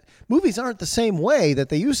movies aren't the same way that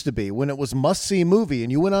they used to be when it was must-see movie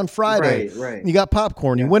and you went on Friday. Right. And you got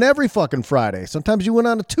popcorn. Yeah. You went every fucking Friday. Sometimes you went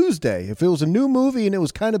on a Tuesday. If it was a new movie and it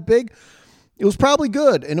was kind of big, it was probably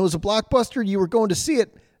good and it was a blockbuster, you were going to see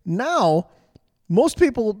it. Now, most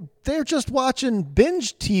people, they're just watching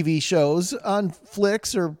binge TV shows on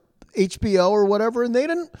Flicks or HBO or whatever, and they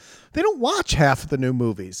don't watch half of the new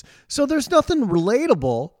movies. So there's nothing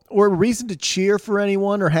relatable or a reason to cheer for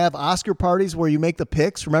anyone or have Oscar parties where you make the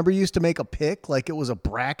picks. Remember you used to make a pick like it was a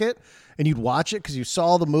bracket and you'd watch it because you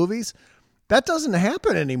saw the movies? That doesn't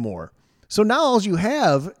happen anymore. So now all you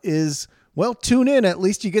have is, well, tune in. At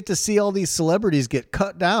least you get to see all these celebrities get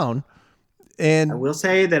cut down. And I will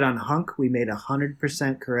say that on Hunk, we made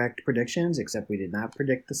 100% correct predictions, except we did not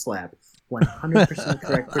predict the slap. 100%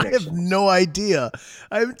 correct predictions. I have no idea.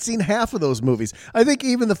 I haven't seen half of those movies. I think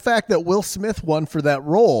even the fact that Will Smith won for that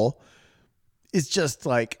role is just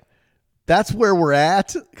like, that's where we're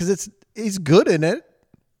at because he's good in it,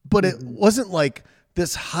 but it wasn't like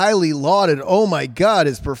this highly lauded, oh my God,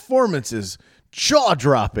 his performance is jaw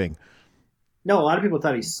dropping. No, a lot of people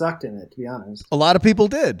thought he sucked in it, to be honest. A lot of people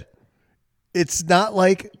did. It's not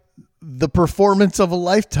like the performance of a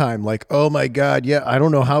lifetime. Like, oh my God, yeah, I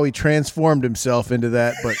don't know how he transformed himself into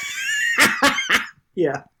that, but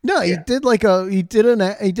yeah. No, he did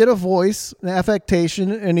a voice, an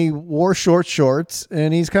affectation, and he wore short shorts,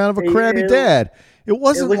 and he's kind of a crabby dad. It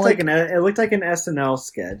looked like an SNL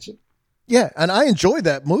sketch. Yeah, and I enjoyed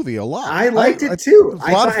that movie a lot. I liked it too.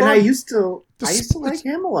 I used to like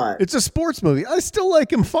him a lot. It's a sports movie. I still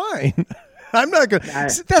like him fine. I'm not gonna.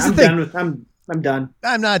 That's the thing. I'm done.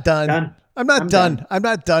 I'm not done. I'm not done. I'm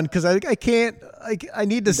not done because I can't. I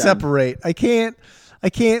need to separate. I can't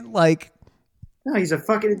like. No, he's a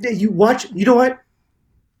fucking. You watch. You know what?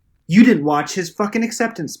 You didn't watch his fucking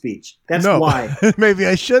acceptance speech. That's why. Maybe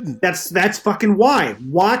I shouldn't. That's fucking why.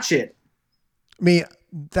 Watch it.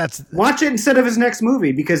 Watch it instead of his next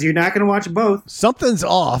movie because you're not going to watch both. Something's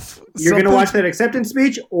off. You're going to watch that acceptance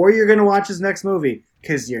speech or you're going to watch his next movie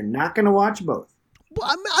because you're not going to watch both. Well,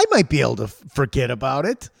 I might be able to forget about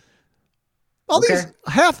it.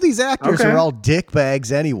 Half these actors are all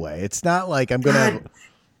dickbags anyway. It's not like I'm going to.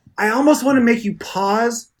 I almost want to make you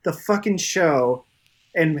pause the fucking show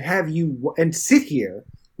and have you and sit here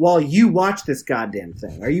while you watch this goddamn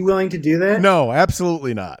thing. Are you willing to do that? No,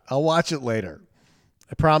 absolutely not. I'll watch it later.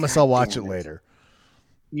 I promise I'll watch it later.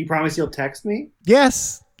 You promise you'll text me?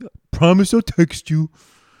 Yes. Promise I'll text you.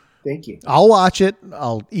 Thank you. I'll watch it.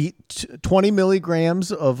 I'll eat 20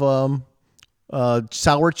 milligrams of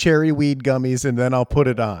sour cherry weed gummies, and then I'll put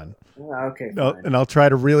it on. Okay. Fine. And I'll try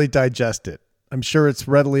to really digest it. I'm sure it's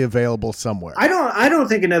readily available somewhere. I don't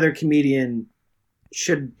think another comedian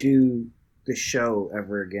should do the show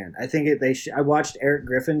ever again. I think I watched Eric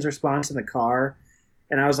Griffin's response in the car,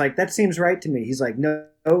 and I was like, that seems right to me. He's like, no.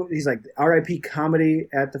 He's like, R.I.P. comedy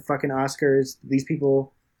at the fucking Oscars. These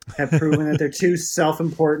people have proven that they're too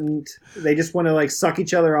self-important. They just want to like suck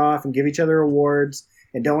each other off and give each other awards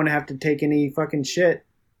and don't want to have to take any fucking shit.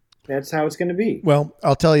 That's how it's going to be. Well,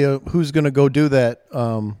 I'll tell you who's going to go do that.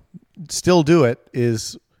 Still do it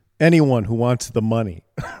is anyone who wants the money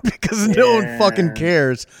because no one fucking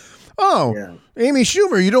cares. Oh, Amy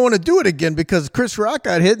Schumer, you don't want to do it again because Chris Rock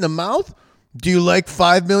got hit in the mouth? Do you like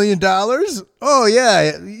 $5 million? Oh,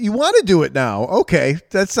 yeah. You want to do it now. Okay.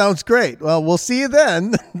 That sounds great. Well, we'll see you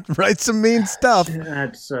then. Write some mean stuff.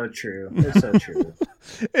 That's so true. That's so true.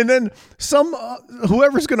 And then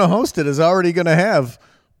whoever's going to host it is already going to have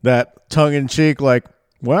that tongue in cheek, like,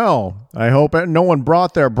 well, I hope no one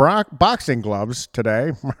brought their boxing gloves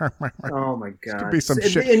today. Oh my God. Be some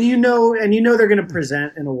shit. And you know they're going to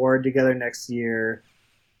present an award together next year.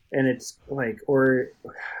 And it's like, or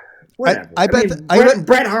whatever. I bet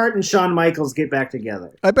Bret Hart and Shawn Michaels get back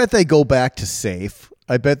together. I bet they go back to safe.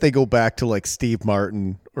 I bet they go back to like Steve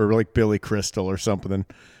Martin or like Billy Crystal or something,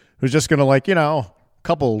 who's just gonna like, a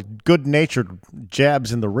couple good-natured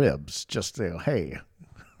jabs in the ribs. Just say, hey,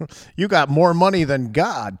 you got more money than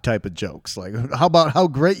God type of jokes. Like, how about how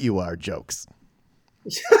great you are jokes?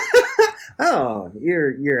 Oh,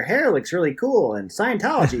 your hair looks really cool, and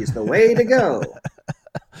Scientology is the way to go.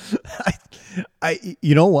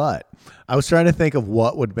 You know what? I was trying to think of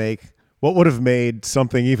what would have made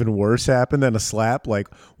something even worse happen than a slap. Like,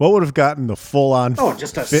 what would have gotten the full-on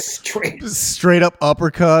just a straight up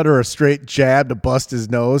uppercut or a straight jab to bust his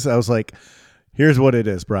nose? I was like, here's what it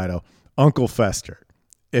is, Brido. Uncle Fester.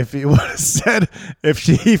 If he would have said,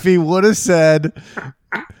 if he would have said,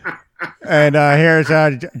 and here's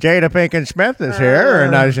Jada Pinkett Smith is here,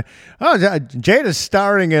 and Jada's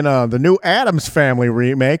starring in the new Addams Family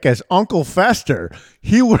remake as Uncle Fester.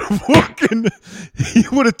 He would have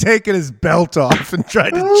taken his belt off and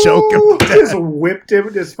tried to choke him to death. Just whipped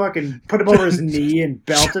him, just fucking put him over his knee and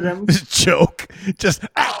belted him. Just choke, just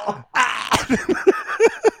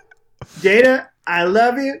Jada, I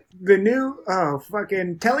love you. The new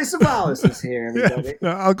fucking Telly Savalas is here, everybody.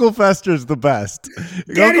 Yeah, Uncle Fester's the best.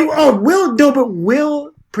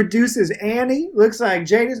 Will produces Annie. Looks like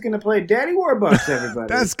Jada's gonna play Daddy Warbucks,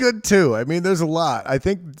 everybody. That's good too. I mean, there's a lot. I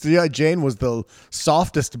think G.I. Jane was the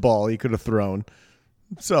softest ball he could have thrown.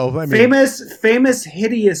 So I mean, famous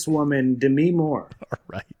hideous woman, Demi Moore. All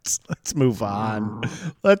right, let's move on.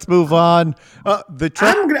 I'm gonna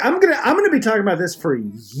be talking about this for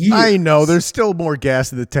years. I know there's still more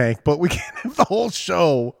gas in the tank, but we can't have the whole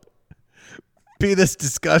show be this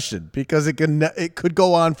discussion because it could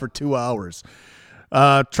go on for 2 hours.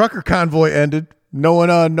 Trucker convoy ended. No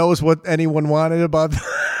one knows what anyone wanted about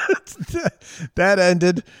that. That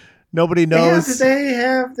ended. Nobody knows. They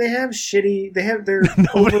have shitty. They're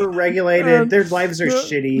over-regulated. Their lives are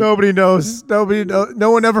shitty. Nobody knows. No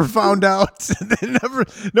one ever found out.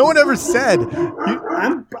 No one ever said.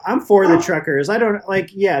 I'm for the truckers. I don't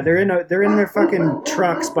like. Yeah, they're in their fucking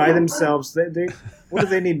trucks by themselves. What do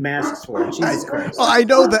they need masks for? Jesus Christ. Well, I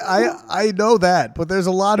know that. I know that, but there's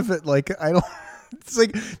a lot of it. Like I don't. It's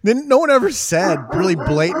like no one ever said really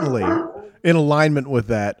blatantly in alignment with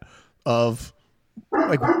that of.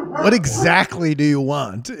 Like, what exactly do you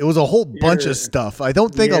want? It was a whole bunch of stuff. I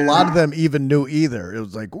don't think a lot of them even knew either. It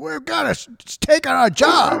was like, we're gonna take on our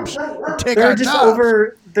jobs.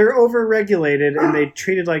 They're over-regulated and they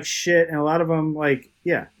treated like shit. And a lot of them, it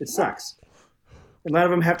sucks. A lot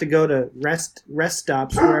of them have to go to rest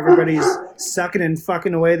stops where everybody's sucking and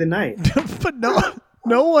fucking away the night. But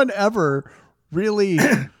no one ever really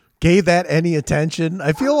gave that any attention.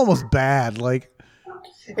 I feel almost bad. Like.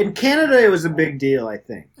 In Canada, it was a big deal, I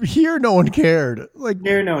think. Here, no one cared.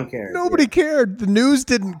 Here, no one cared. Nobody cared. The news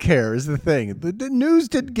didn't care is the thing. The news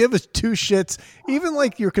didn't give us two shits. Even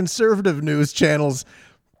like your conservative news channels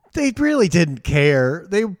They really didn't care.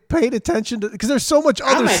 They paid attention to because there's so much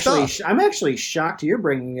other stuff. I'm actually shocked you're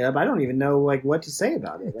bringing it up. I don't even know like what to say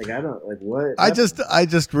about it. Like I don't like what. I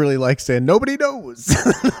just really like saying nobody knows.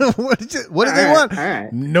 what do they want? All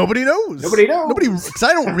right. Nobody knows. Because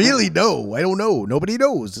I don't really know. I don't know. Nobody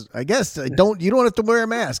knows. I guess you don't have to wear a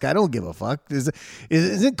mask. I don't give a fuck.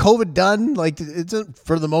 Isn't COVID done? Like isn't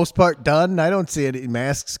for the most part done? I don't see any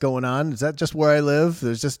masks going on. Is that just where I live?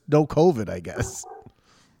 There's just no COVID, I guess.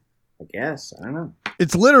 I guess. I don't know.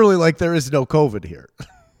 It's literally like there is no COVID here,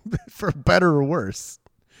 for better or worse.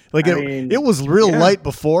 Like it was real light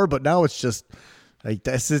before, but now it's just, I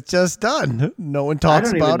guess it's just done. No one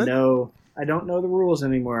talks about it. I don't know the rules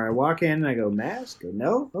anymore. I walk in and I go, mask?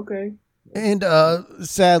 No? Okay. And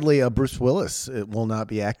sadly, Bruce Willis will not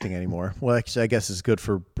be acting anymore. Well, actually, I guess it's good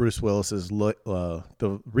for Bruce Willis's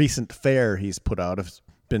the recent fare he's put out has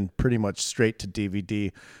been pretty much straight to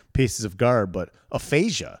DVD pieces of garb, but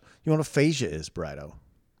aphasia. You know what aphasia is, Brido?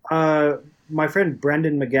 My friend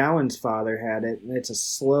Brendan McGowan's father had it, and it's a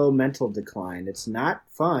slow mental decline. It's not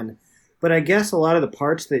fun, but I guess a lot of the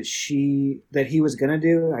parts that he was gonna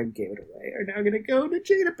do, I gave it away, are now gonna go to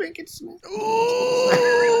Jada Pinkett Smith.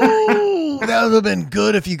 Ooh, that would have been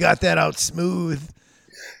good if you got that out smooth.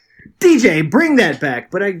 DJ, bring that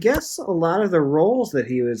back. But I guess a lot of the roles that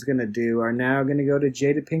he was going to do are now going to go to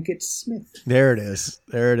Jada Pinkett Smith. There it is.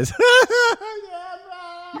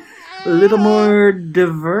 A little more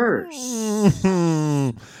diverse.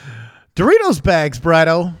 Doritos bags,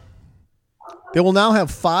 Brido. They will now have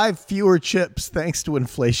 5 fewer chips thanks to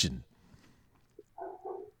inflation.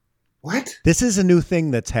 What? This is a new thing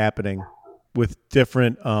that's happening with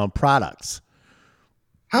different products.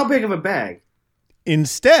 How big of a bag?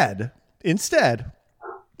 Instead,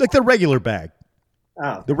 like the regular bag.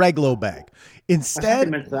 Oh. The Reglo bag.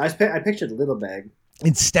 Instead, I pictured a little bag.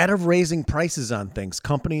 Instead of raising prices on things,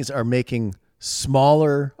 companies are making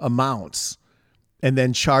smaller amounts and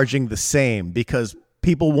then charging the same because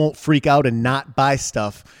people won't freak out and not buy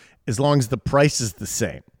stuff as long as the price is the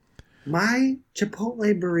same. My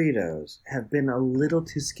Chipotle burritos have been a little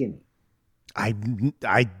too skinny. I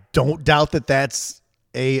don't doubt that that's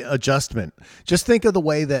a adjustment. Just think of the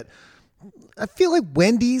way that I feel like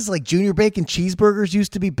Wendy's, like junior bacon cheeseburgers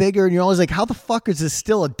used to be bigger, and you're always like, how the fuck is this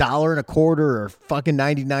still $1.25 or fucking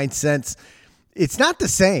 99 cents? It's not the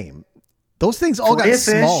same. Those things all got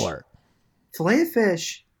smaller. Filet of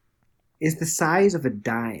fish is the size of a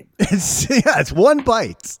dime. It's one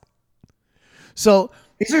bite. So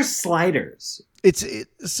these are sliders.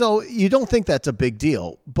 So you don't think that's a big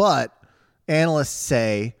deal, but analysts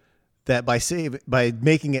say that by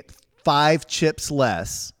making it 5 chips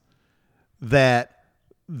less, that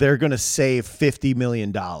they're going to save $50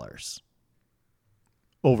 million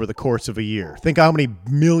over the course of a year. Think how many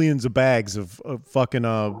millions of bags of fucking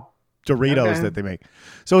Doritos that they make.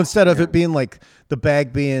 So instead of it being like the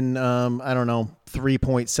bag being,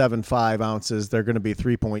 3.75 ounces, they're going to be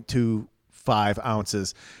 3.25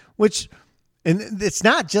 ounces, and it's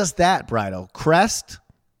not just that, Brido. Crest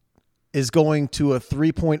is going to a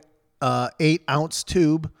 3.8 ounce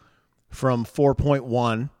tube from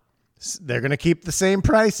 4.1. They're going to keep the same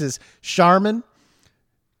prices. Charmin,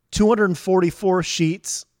 244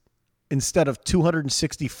 sheets instead of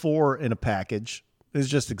 264 in a package. These are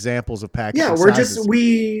just examples of packaging sizes.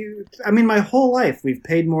 My whole life we've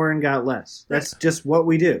paid more and got less. That's just what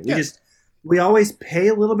we do. We always pay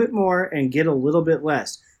a little bit more and get a little bit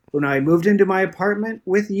less. When I moved into my apartment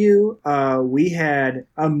with you, we had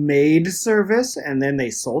a maid service, and then they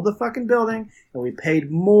sold the fucking building, and we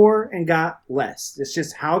paid more and got less. It's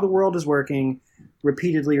just how the world is working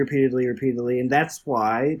repeatedly, and that's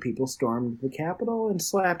why people stormed the Capitol and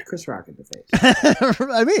slapped Chris Rock in the face.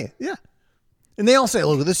 I mean, yeah. And they all say,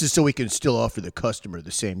 look, this is so we can still offer the customer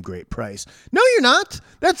the same great price. No, you're not.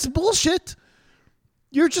 That's bullshit.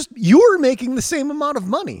 You're making the same amount of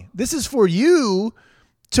money. This is for you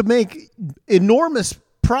to make enormous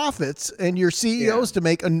profits and your CEOs to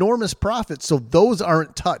make enormous profits. So those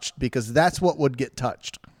aren't touched because that's what would get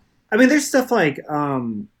touched. I mean, there's stuff like,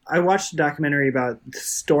 I watched a documentary about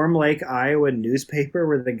Storm Lake, Iowa newspaper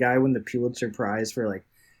where the guy won the Pulitzer Prize for like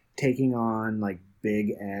taking on like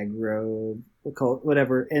big agro,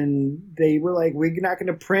 whatever. And they were like, we're not going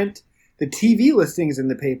to print the TV listings in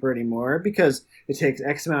the paper anymore because it takes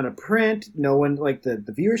X amount of print. No one, like the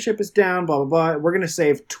viewership is down, blah, blah, blah. We're going to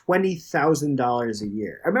save $20,000 a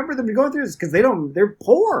year. I remember them going through this because they're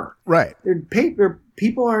poor. Right.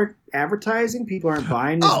 People aren't advertising. People aren't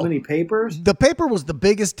buying as many papers. The paper was the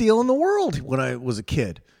biggest deal in the world when I was a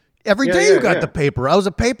kid. Every day you got the paper. I was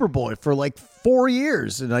a paper boy for like 4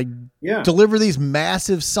 years, and I deliver these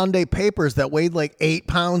massive Sunday papers that weighed like 8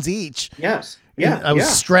 pounds each. Yes. Yeah. And I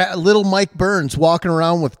was little Mike Burns walking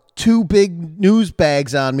around with 2 big news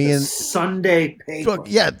bags on me. And Sunday paper.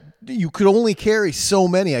 Yeah. You could only carry so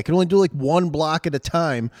many. I could only do like 1 block at a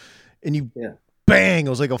time. And bang, it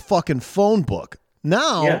was like a fucking phone book.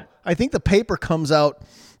 Now, I think the paper comes out,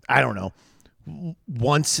 I don't know,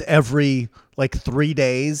 once every like 3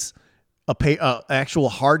 days, actual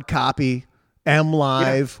hard copy,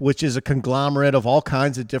 MLive, which is a conglomerate of all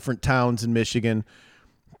kinds of different towns in Michigan.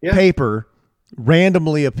 Paper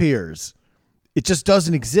randomly appears. It just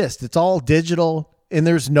doesn't exist. It's all digital, and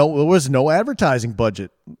there was no advertising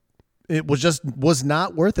budget. It was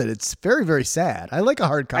not worth it. It's very, very sad. I like a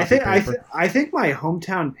hard copy paper. I think my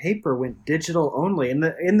hometown paper went digital only. In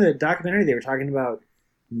the documentary, they were talking about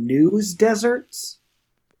news deserts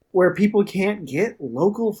where people can't get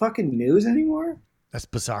local fucking news anymore. That's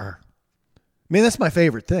bizarre. I mean, that's my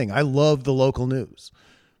favorite thing. I love the local news.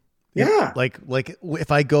 Yeah. Like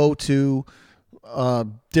if I go to a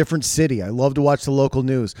different city, I love to watch the local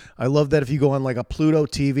news. I love that if you go on like a Pluto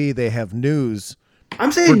TV, they have news.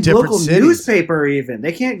 I'm saying local newspaper even.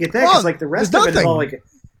 They can't get that because like the rest of it is all like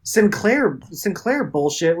Sinclair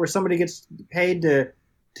bullshit where somebody gets paid to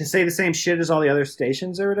say the same shit as all the other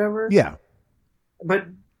stations or whatever. Yeah. But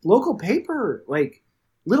local paper, like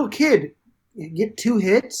little kid, you get 2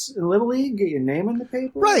 hits in Little League, get your name in the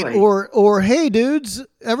paper. Right. Like, or hey dudes,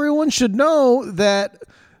 everyone should know that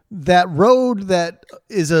road that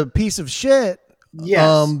is a piece of shit.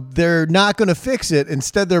 Yes. They're not going to fix it.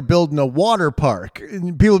 Instead, they're building a water park.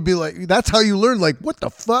 And people would be like, that's how you learn. Like, what the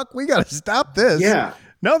fuck? We got to stop this. Yeah.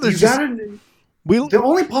 No, there's the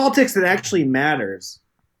only politics that actually matters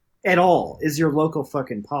at all is your local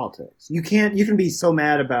fucking politics. You can be so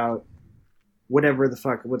mad about whatever the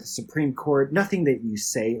fuck with the Supreme Court. Nothing that you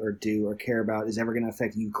say or do or care about is ever going to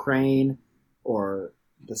affect Ukraine or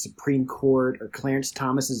the Supreme Court or Clarence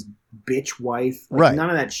Thomas's bitch wife. Like, right. None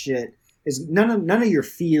of that shit. None of your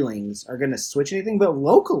feelings are going to switch anything, but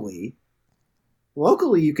locally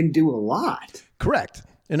you can do a lot. Correct.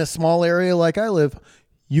 In a small area like I live,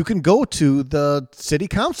 you can go to the city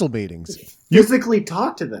council meetings. Physically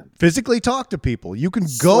talk to them. Physically talk to people. You can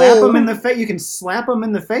slap them in the face. You can slap them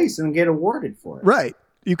in the face and get awarded for it. Right.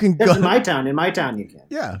 You can go in my town. In my town, you can.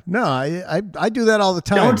 Yeah. No, I do that all the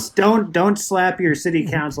time. Don't slap your city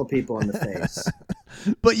council people in the face.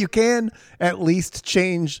 But you can at least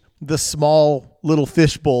change the small little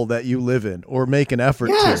fishbowl that you live in, or make an effort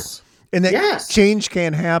to. And that change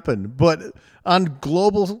can happen. But on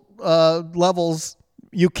global levels,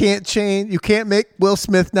 you can't change. You can't make Will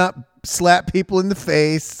Smith not slap people in the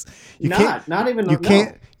face. You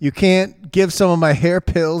can't give some of my hair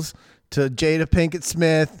pills to Jada Pinkett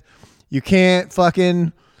Smith. You can't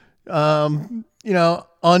fucking,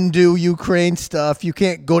 undo Ukraine stuff. You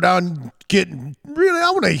can't go down and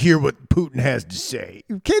I want to hear what Putin has to say.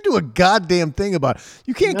 You can't do a goddamn thing about it.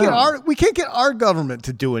 We can't get our government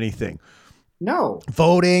to do anything. No.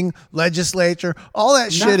 Voting, legislature, all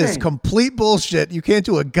that shit is complete bullshit. You can't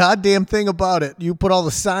do a goddamn thing about it. You put all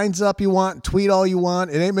the signs up you want, tweet all you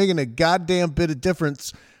want. It ain't making a goddamn bit of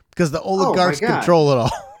difference because the oligarchs control it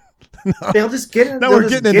all. No. They'll just get in. Now we're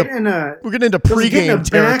getting into pregame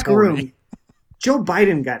territory. Room. Joe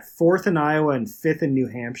Biden got 4th in Iowa and 5th in New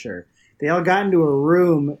Hampshire. They all got into a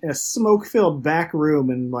room, a smoke-filled back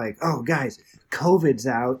room, and like, oh, guys, COVID's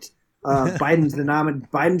out. Biden's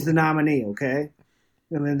the nominee, okay?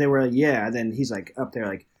 And then they were like, yeah. And then he's like up there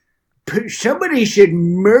like, somebody should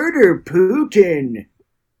murder Putin.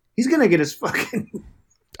 He's going to get his fucking...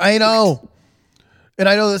 I know. And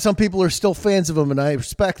I know that some people are still fans of him, and I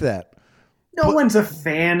respect that. No one's a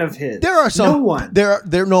fan of his. There are some. No one. There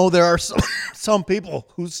are some people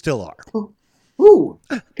who still are. Who?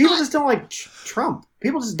 People just don't like Trump.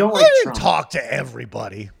 People just don't like Trump. Talk to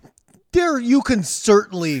everybody. You can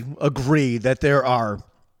certainly agree that there are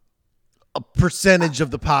a percentage of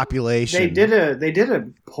the population. They did a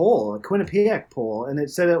poll, a Quinnipiac poll, and it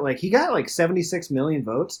said that like he got like 76 million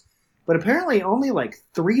votes, but apparently only like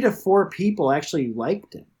 3 to 4 people actually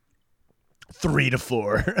liked him. 3 to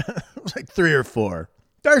 4, like 3 or 4.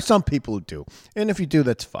 There are some people who do, and if you do,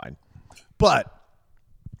 that's fine. But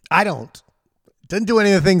I don't. Didn't do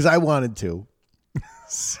any of the things I wanted to.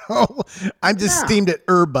 So I'm just steamed at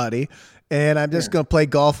Buddy, and I'm just going to play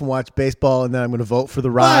golf and watch baseball, and then I'm going to vote for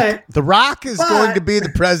The Rock. The Rock is going to be the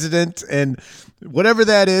president, and whatever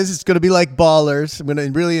that is, it's going to be like Ballers. I'm going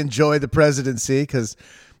to really enjoy the presidency because,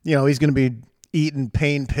 he's going to be eating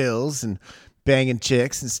pain pills and banging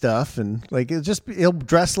chicks and stuff, and like he'll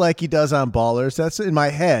dress like he does on Ballers. That's in my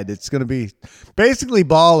head. It's going to be basically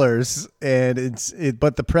Ballers, and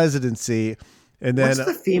but the presidency, and then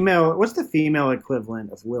what's the female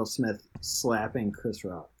equivalent of Will Smith slapping Chris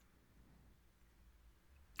Rock?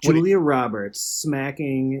 Julia Roberts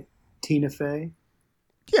smacking Tina Fey.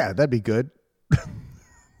 Yeah, that'd be good.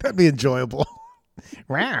 That'd be enjoyable.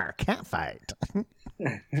 Rawr, cat fight.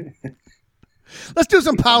 Let's do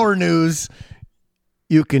some power news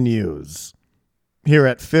you can use here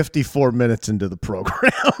at 54 minutes into the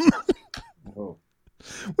program. Oh.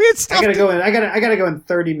 We had stuff. I gotta go in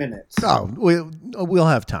 30 minutes. Oh, we'll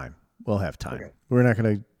have time. We'll have time. Okay. We're not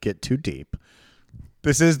going to get too deep.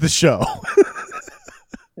 This is the show.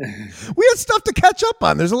 We had stuff to catch up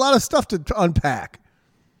on. There's a lot of stuff to unpack.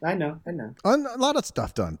 I know. A lot of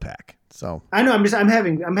stuff to unpack. So I know. I'm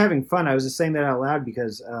having fun. I was just saying that out loud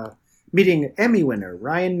because meeting Emmy winner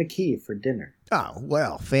Ryan McKee for dinner. Oh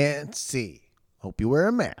well, fancy. Hope you wear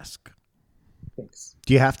a mask. Thanks.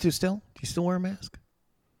 Do you have to still? Do you still wear a mask?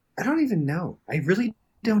 I don't even know. I really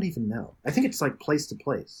don't even know. I think it's like place to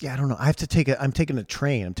place. Yeah, I don't know. I have to take I'm taking a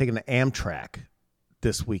train. I'm taking the Amtrak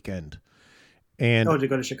this weekend. And to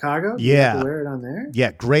go to Chicago? Yeah. You have to wear it on there?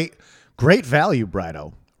 Yeah, great value,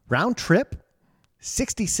 Brido. Round trip,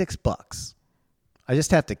 $66. I just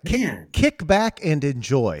have to kick back and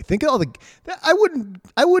enjoy. Think of all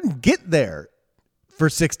I wouldn't get there for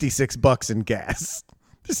 $66 in gas.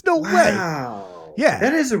 There's no way. Yeah.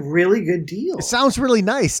 That is a really good deal. It sounds really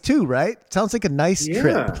nice too, right? It sounds like a nice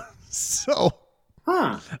trip. So,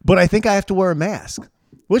 but I think I have to wear a mask,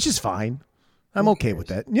 which is fine. I'm okay with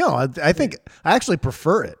that. I think I actually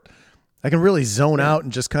prefer it. I can really zone out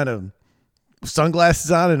and just kind of sunglasses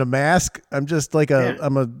on and a mask. I'm just like I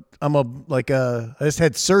just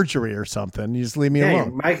had surgery or something. You just leave me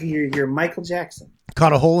alone. You're Michael Jackson.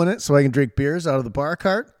 Caught a hole in it so I can drink beers out of the bar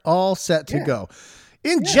cart. All set to go.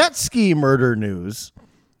 In jet ski murder news,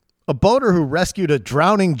 a boater who rescued a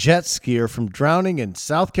drowning jet skier from drowning in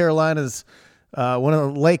South Carolina's one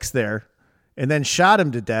of the lakes there and then shot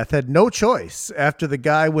him to death had no choice after the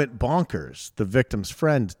guy went bonkers, the victim's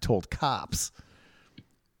friend told cops.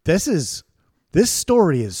 This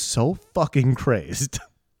story is so fucking crazed.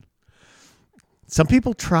 Some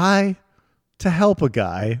people try to help a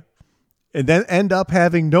guy and then end up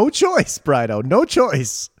having no choice, Brido, no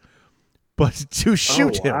choice but to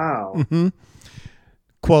shoot him. Wow. Mm-hmm.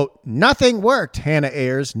 Quote, nothing worked, Hannah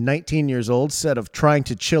Ayers, 19 years old, said of trying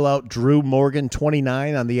to chill out Drew Morgan,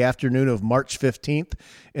 29, on the afternoon of March 15th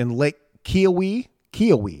in Lake Keowee,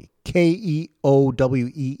 Keowee.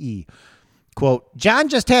 Quote, John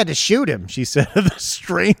just had to shoot him, she said of the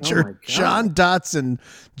stranger, John Dotson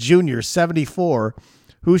Jr., 74,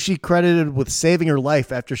 who she credited with saving her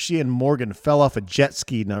life after she and Morgan fell off a jet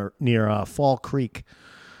ski near Fall Creek.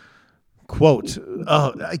 Quote,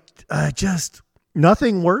 I just...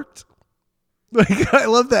 Nothing worked. Like, I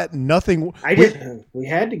love that. Nothing. We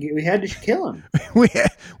had to kill him.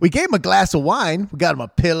 We gave him a glass of wine. We got him a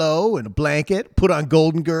pillow and a blanket. Put on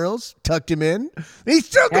Golden Girls. Tucked him in. He's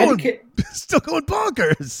still going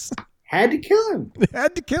bonkers. Had to kill him.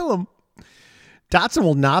 Had to kill him. Dotson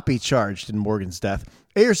will not be charged in Morgan's death.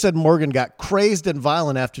 Ayers said Morgan got crazed and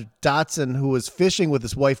violent after Dotson, who was fishing with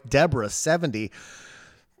his wife Deborah, 70.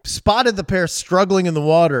 Spotted the pair struggling in the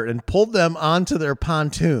water and pulled them onto their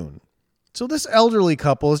pontoon. So this elderly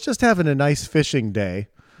couple is just having a nice fishing day.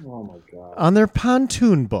 Oh my God. On their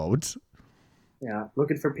pontoon boat. Yeah,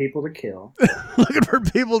 looking for people to kill.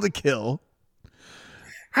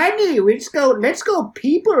 Honey, let's go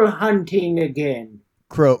people hunting again.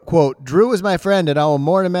 Quote, Drew is my friend and I will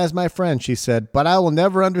mourn him as my friend, she said, but I will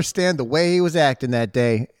never understand the way he was acting that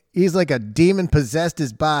day. He's like a demon possessed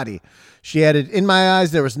his body. She added, in my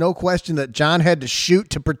eyes, there was no question that John had to shoot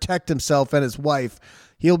to protect himself and his wife.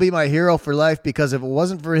 He'll be my hero for life because if it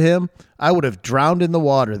wasn't for him, I would have drowned in the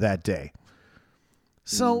water that day.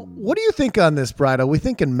 So what do you think on this, Brido? We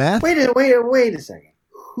thinking meth? Wait a second.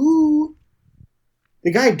 Who?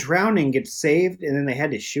 The guy drowning gets saved and then they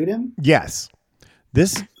had to shoot him? Yes.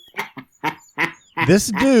 This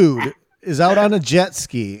dude is out on a jet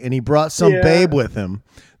ski and he brought some babe with him.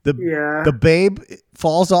 The babe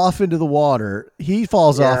falls off into the water. He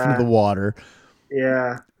falls off into the water.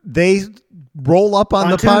 Yeah. They roll up on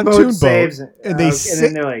the pontoon boat and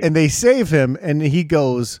they save him and he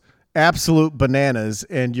goes absolute bananas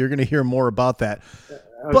and you're going to hear more about that.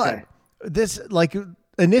 Okay. But this, like,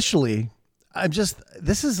 initially,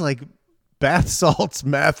 this is like bath salts,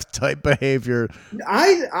 meth type behavior.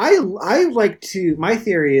 I like to. My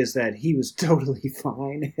theory is that he was totally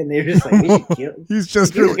fine, and they're just like, we should kill him. He's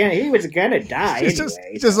just he was gonna die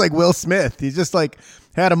anyway. Just like Will Smith. He just like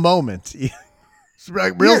had a moment.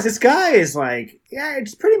 This guy is like,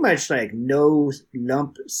 it's pretty much like no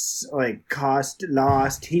lump, like cost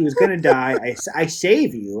lost. He was gonna die. I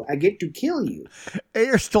save you. I get to kill you.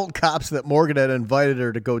 Ayers told cops that Morgan had invited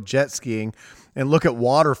her to go jet skiing and look at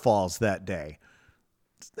waterfalls that day.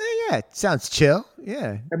 Yeah, it sounds chill.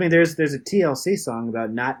 Yeah. I mean, there's a TLC song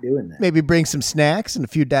about not doing that. Maybe bring some snacks and a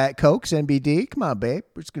few Diet Cokes, NBD. Come on, babe.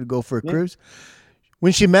 We're just gonna go for a cruise.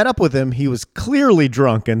 When she met up with him, he was clearly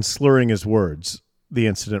drunk and slurring his words. The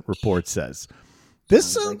incident report says.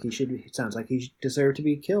 This sounds like he deserved to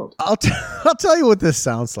be killed. I'll tell you what this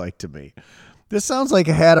sounds like to me. This sounds like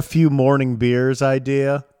a had a few morning beers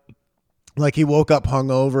idea. Like he woke up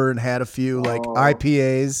hungover and had a few like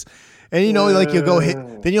IPAs. And you know, like you'll go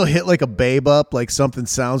you'll hit like a babe up, like something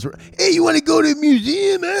sounds. Hey, you want to go to a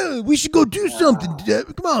museum? We should go do something.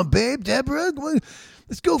 Come on, babe, Deborah. Come on.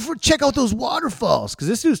 Let's go check out those waterfalls. Because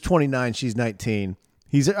this dude's 29, she's 19.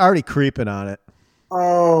 He's already creeping on it.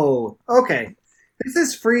 Oh, okay. This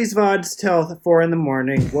is Freezevods till 4 a.m.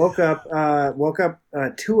 Woke up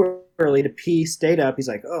too early to pee. Stayed up. He's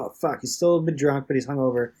like, oh fuck. He's still a bit drunk, but he's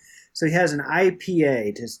hungover. So he has an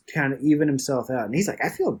IPA to kind of even himself out. And he's like, I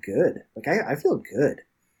feel good. Like I feel good.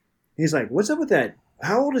 He's like, what's up with that?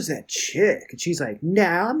 How old is that chick? And she's like, no,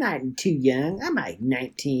 I'm not too young. I'm like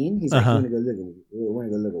 19. He's like, want to go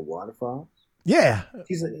look at waterfalls? Yeah.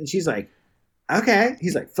 She's like, okay.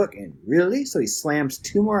 He's like, fucking really? So he slams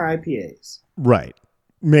 2 more IPAs. Right.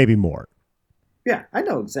 Maybe more. Yeah, I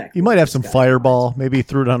know exactly. You might have some Fireball. Maybe he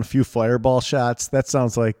threw down a few Fireball shots. That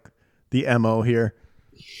sounds like the MO here.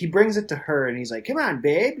 He brings it to her and he's like, come on,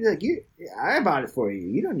 babe. He's like, I bought it for you.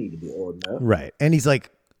 You don't need to be old enough. Right. And he's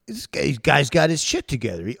like, this guy's got his shit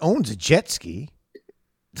together. He owns a jet ski.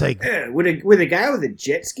 It's like, would a guy with a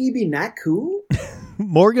jet ski be not cool?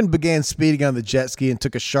 Morgan began speeding on the jet ski and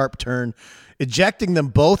took a sharp turn, ejecting them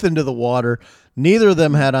both into the water. Neither of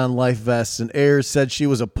them had on life vests, and Ayers said she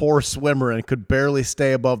was a poor swimmer and could barely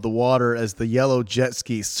stay above the water as the yellow jet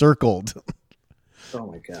ski circled. Oh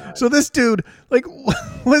my God. So this dude, like,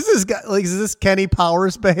 what's this guy? Like, is this Kenny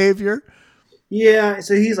Powers behavior? Yeah.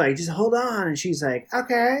 So he's like, just hold on. And she's like,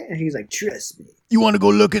 okay. And he's like, trust me. You want to go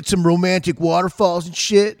look at some romantic waterfalls and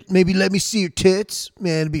shit? Maybe let me see your tits?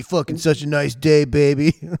 Man, it'd be fucking such a nice day,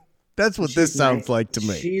 baby. That's what this sounds like to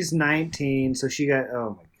me. She's 19, so she got,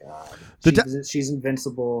 oh my God. She's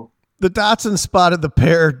invincible. The Dotsons spotted the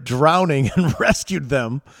pair drowning and rescued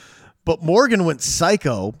them. But Morgan went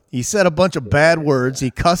psycho. He said a bunch of bad words.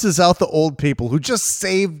 He cusses out the old people who just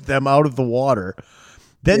saved them out of the water.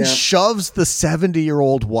 Then shoves the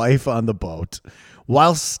 70-year-old wife on the boat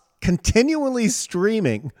whilst continually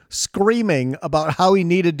screaming about how he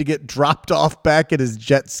needed to get dropped off back at his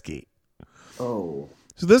jet ski. Oh.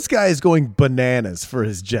 So this guy is going bananas for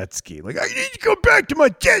his jet ski. Like, I need to go back to my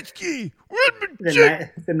jet ski.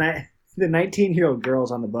 The 19-year-old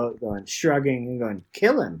girl's on the boat going, shrugging and going,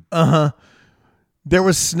 kill him. Uh-huh. There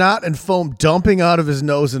was snot and foam dumping out of his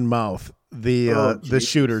nose and mouth, the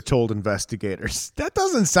shooter told investigators. That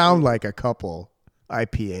doesn't sound like a couple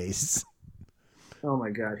IPAs. Oh,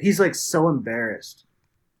 my God. He's, like, so embarrassed.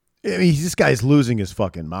 I mean, this guy's losing his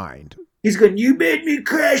fucking mind. He's going, you made me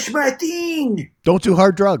crash my thing. Don't do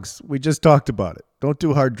hard drugs. We just talked about it. Don't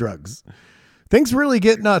do hard drugs. Things really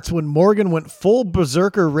get nuts when Morgan went full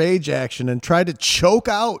berserker rage action and tried to choke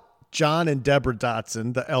out John and Deborah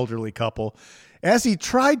Dotson, the elderly couple, as he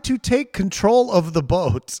tried to take control of the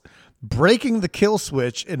boat, breaking the kill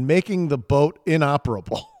switch and making the boat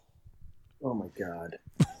inoperable. Oh, my God.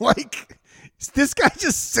 Like, this guy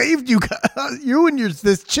just saved you and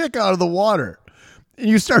this chick out of the water. And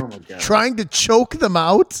you start trying to choke them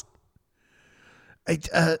out?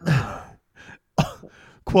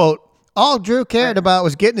 Quote, all Drew cared about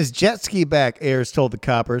was getting his jet ski back, Ayers told the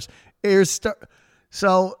coppers.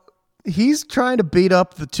 So he's trying to beat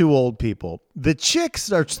up the 2 old people. The chick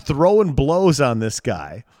starts throwing blows on this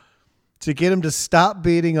guy to get him to stop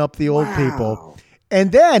beating up the old people.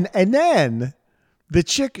 And then the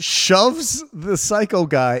chick shoves the psycho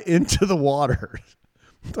guy into the water.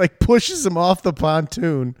 Like pushes him off the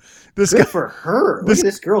pontoon. Good for her.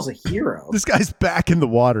 This girl's a hero. This guy's back in the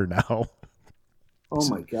water now. Oh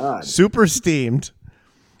my God. Super steamed.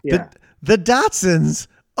 Yeah. The Dotsons,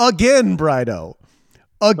 again, Brido.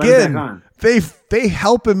 Again, they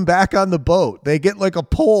help him back on the boat. They get like a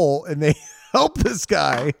pole and they help this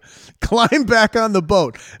guy climb back on the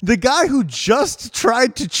boat. The guy who just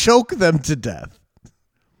tried to choke them to death.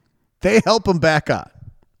 They help him back on.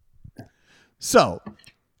 So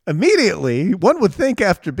immediately, one would think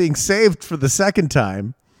after being saved for the second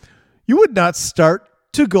time, you would not start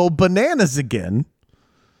to go bananas again.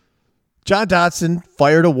 John Dodson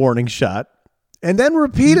fired a warning shot and then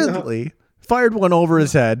repeatedly fired one over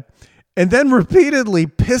his head and then repeatedly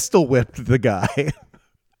pistol whipped the guy.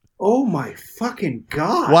 Oh my fucking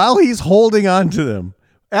God. While he's holding on to them.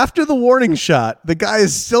 After the warning shot, the guy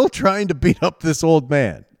is still trying to beat up this old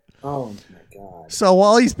man. Oh my God. So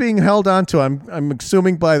while he's being held onto, I'm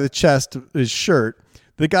assuming by the chest of his shirt,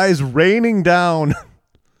 the guy is raining down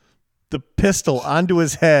the pistol onto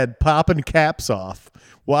his head, popping caps off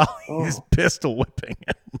while he's pistol whipping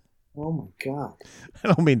him. Oh my God. I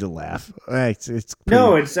don't mean to laugh. It's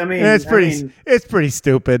pretty, it's pretty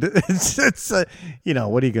stupid. It's what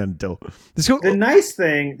are you going to do? The nice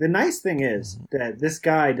thing is that this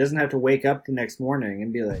guy doesn't have to wake up the next morning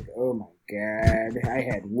and be like, oh my God, I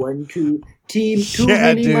had too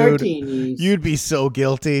many martinis. You'd be so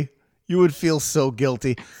guilty. You would feel so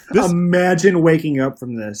guilty. Imagine waking up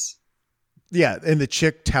from this. Yeah, and the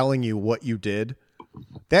chick telling you what you did.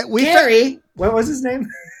 Gary, what was his name?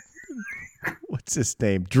 What's his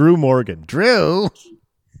name? Drew Morgan. Drew,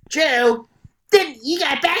 then you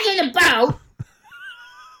got back in the boat.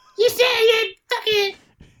 You said you fucking...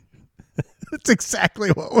 That's exactly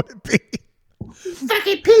what would it be.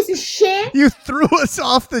 Fucking piece of shit. You threw us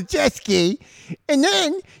off the jet ski, and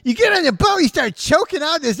then you get on the boat, you start choking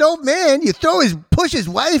out this old man, you push his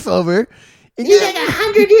wife over. And you're like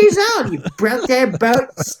 100 years old. You broke that boat,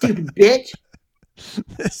 stupid bitch.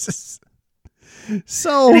 This is...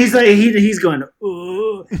 So and he's like, he's going,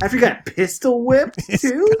 oh, after he got pistol whipped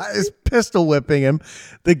too. This guy is pistol whipping him.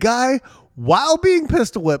 The guy, while being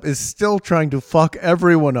pistol whipped, is still trying to fuck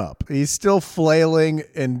everyone up. He's still flailing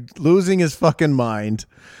and losing his fucking mind.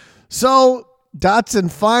 So Dodson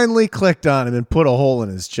finally clicked on him and put a hole in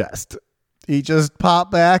his chest. He just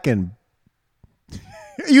popped back and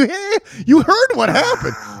you heard what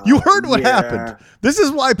happened. You heard what happened. This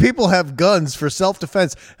is why people have guns for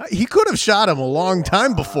self-defense. He could have shot him a long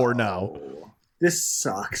time before now. This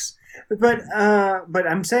sucks. But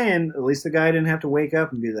I'm saying at least the guy didn't have to wake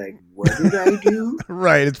up and be like, what did I do?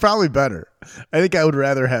 Right. It's probably better. I think I would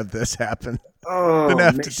rather have this happen than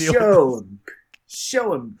have to deal with it.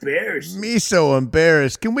 So embarrassed. Me so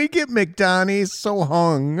embarrassed. Can we get McDonald's? So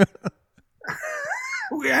hung.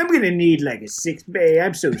 I'm going to need like a 6-bay.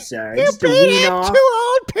 I'm so sorry. You beat up 2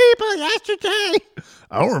 old people yesterday.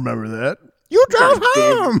 I don't remember that. You drove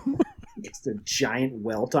home. Just a giant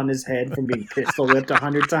welt on his head from being pistol whipped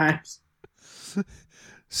 100 times.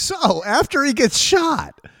 So after he gets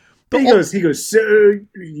shot, he goes, so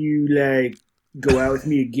you like go out with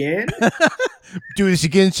me again? Do this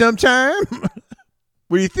again sometime?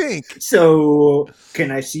 What do you think? So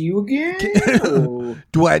can I see you again?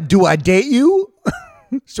 Do I date you?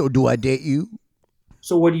 So do I date you?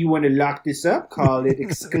 So what do you want to lock this up? Call it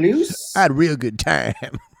exclusive? I had a real good time.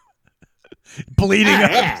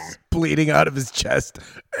 Bleeding out of his chest.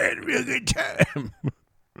 I had a real good time.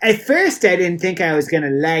 At first, I didn't think I was going to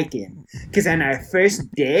like him. Because on our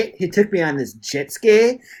first date, he took me on this jet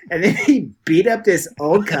ski. And then he beat up this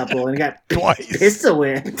old couple and got pistol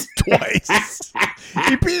whipped. Twice.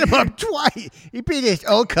 He beat him up twice. He beat this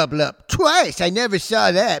old couple up twice. I never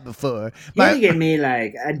saw that before. He gave me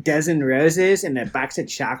like a dozen roses and a box of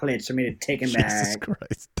chocolates for me to take him back. Jesus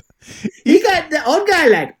Christ. The old guy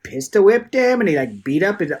like pistol whipped him and he like beat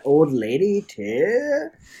up his old lady too.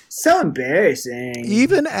 So embarrassing.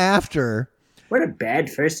 Even after. What a bad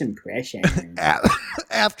first impression.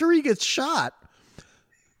 After he gets shot,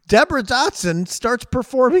 Deborah Dodson starts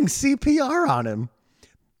performing CPR on him.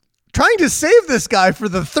 Trying to save this guy for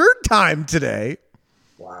the 3rd time today.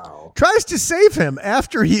 Wow. Tries to save him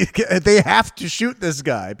after they have to shoot this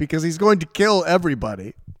guy because he's going to kill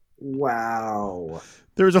everybody. Wow.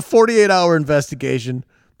 There was a 48-hour investigation.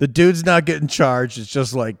 The dude's not getting charged. It's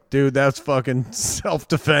just like, dude, that's fucking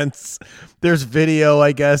self-defense. There's video,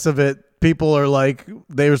 I guess, of it. People are like,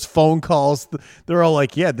 there's phone calls. They're all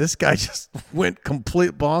like, yeah, this guy just went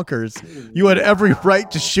complete bonkers. You had every right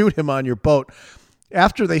to shoot him on your boat.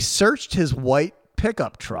 After they searched his white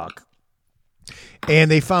pickup truck and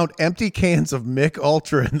they found empty cans of Mick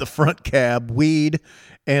Ultra in the front cab, weed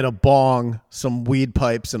and a bong, some weed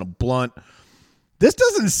pipes and a blunt. This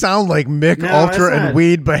doesn't sound like Mick Ultra and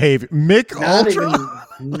weed behavior. Mick Ultra?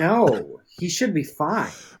 No, he should be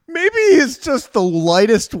fine. Maybe he's just the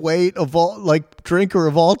lightest weight of all, like, drinker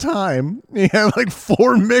of all time. He had like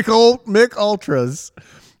 4 Mick Ultras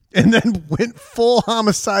and then went full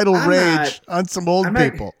homicidal rage on some old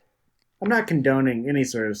people. I'm not condoning any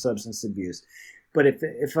sort of substance abuse. But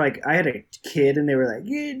if like I had a kid and they were like,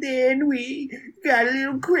 and then we got a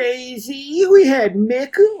little crazy, we had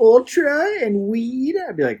Mick Ultra and weed,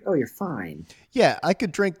 I'd be like, oh, you're fine. Yeah, I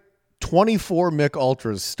could drink 24 Mick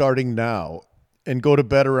Ultras starting now and go to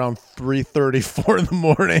bed around 3:34 in the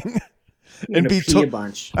morning. And pee a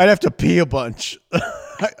bunch. I'd have to pee a bunch.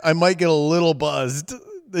 I might get a little buzzed.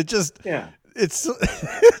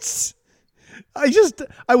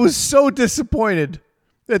 I was so disappointed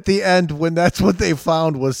at the end when that's what they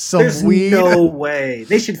found was some weed. There's no way.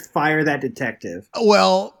 They should fire that detective.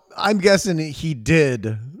 Well, I'm guessing he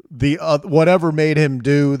did the whatever made him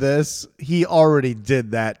do this. He already did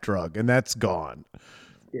that drug, and that's gone.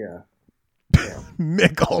 Yeah.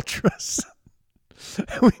 Mick Ultras.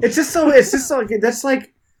 It's just so that's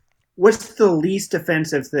like, what's the least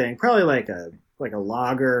offensive thing? Probably like a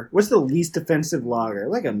lager. What's the least offensive lager?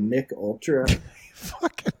 Like a Mick Ultra.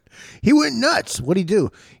 Fucking. He went nuts. What'd he do?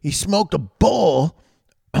 He smoked a bowl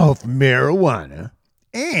of marijuana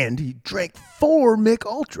and he drank 4 Mick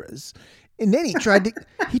Ultras. And then he tried to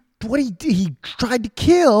he tried to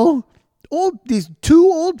kill these 2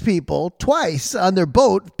 old people twice on their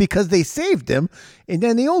boat because they saved him, and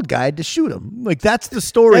then the old guy had to shoot him. Like, that's the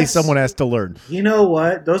story someone has to learn. You know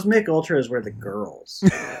what? Those Mick Ultras were the girls.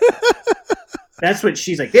 That's what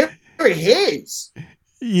she's like. They were his.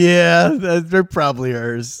 Yeah, they're probably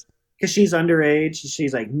hers. Because she's underage.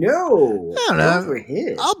 She's like, no. I don't know. Those were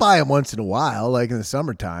his. I'll buy them once in a while, like in the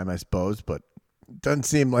summertime, I suppose, but it doesn't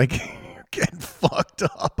seem like you're getting fucked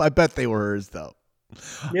up. I bet they were hers, though.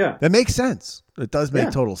 Yeah. That makes sense. It does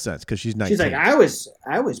make total sense because she's 19. She's like, I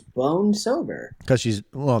was bone sober. Because she's,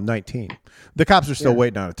 19. The cops are still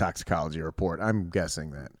waiting on a toxicology report. I'm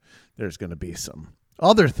guessing that there's going to be some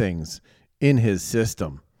other things in his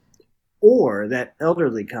system. Or that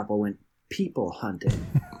elderly couple went people hunting.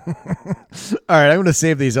 All right, I'm going to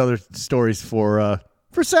save these other stories for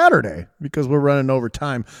Saturday because we're running over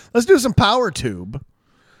time. Let's do some Power Tube.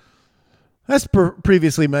 As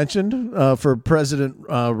previously mentioned, for President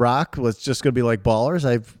Rock was just going to be like Ballers.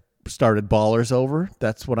 I've started Ballers over.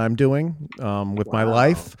 That's what I'm doing with my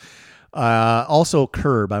life. Also,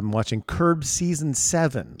 Curb. I'm watching Curb season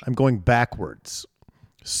 7. I'm going backwards,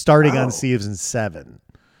 starting on season 7.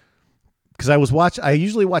 Because I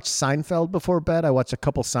usually watch Seinfeld before bed. I watch a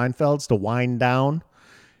couple Seinfelds to wind down.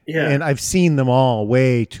 Yeah. And I've seen them all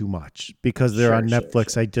way too much because they're on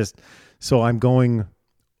Netflix. Sure. So I'm going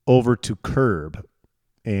over to Curb,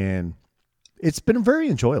 and it's been very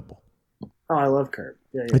enjoyable. Oh, I love Curb.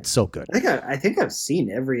 Yeah. It's so good. I think I've seen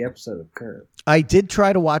every episode of Curb. I did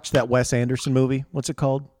try to watch that Wes Anderson movie. What's it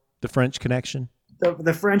called? The French Connection?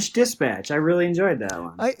 The French Dispatch. I really enjoyed that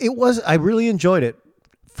one. I really enjoyed it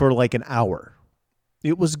for like an hour.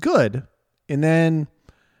 It was good, and then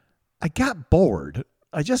I got bored.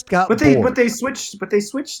 I just got bored. But they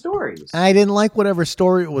switched stories. I didn't like whatever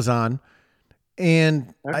story it was on.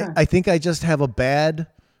 And I think I just have a bad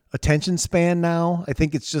attention span now. I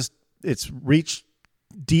think it's reached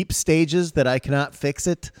deep stages that I cannot fix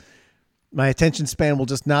it. My attention span will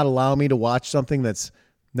just not allow me to watch something that's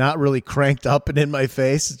not really cranked up and in my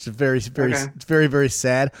face. It's very, very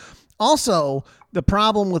sad. Also, the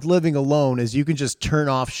problem with living alone is you can just turn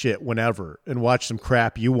off shit whenever and watch some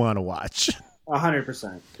crap you want to watch.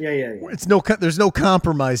 100%. Yeah. There's no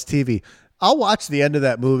compromise TV. I'll watch the end of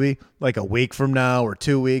that movie like a week from now or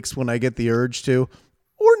 2 weeks when I get the urge to,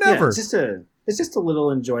 or never. Yeah, it's just a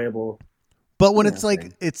little enjoyable. But when it's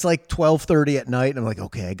like 12:30 at night, and I'm like,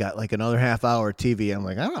 okay, I got like another half hour of TV. I'm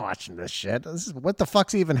like, I'm not watching this shit. What the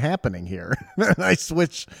fuck's even happening here? And I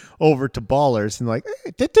switch over to Ballers and like,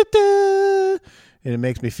 and it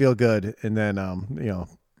makes me feel good. And then,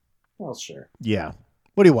 well, sure. Yeah.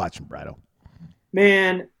 What are you watching, Brado?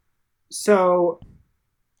 Man, so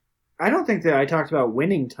I don't think that I talked about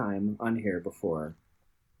Winning Time on here before.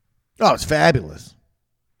 Oh, it's fabulous.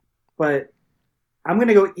 But I'm going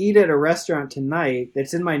to go eat at a restaurant tonight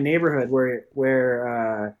that's in my neighborhood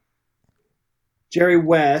where Jerry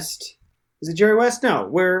West... Is it Jerry West? No.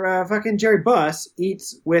 Where fucking Jerry Buss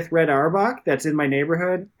eats with Red Auerbach. That's in my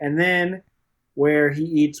neighborhood. And then where he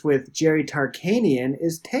eats with Jerry Tarkanian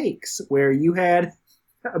is Takes, where you had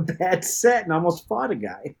a bad set and almost fought a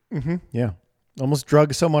guy. Mm-hmm. Yeah. Almost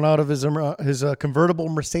drug someone out of his convertible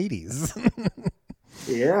Mercedes.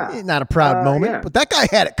 Yeah. Not a proud moment, but that guy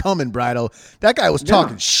had it coming, Brido. That guy was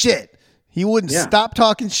talking shit. He wouldn't stop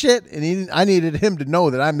talking shit, and I needed him to know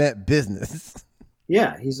that I meant business.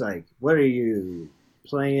 Yeah, he's like, what are you,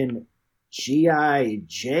 playing G.I.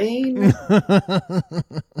 Jane?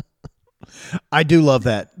 I do love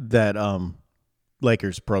that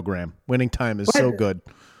Lakers program. Winning Time is so good.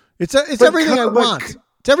 It's everything I want.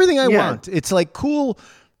 It's everything I want. It's like cool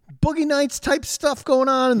Boogie Nights type stuff going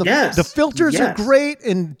on, and the filters are great,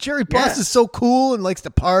 and Jerry Buss is so cool and likes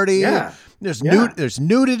to party. Yeah. There's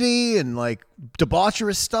nudity and like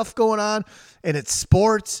debaucherous stuff going on, and it's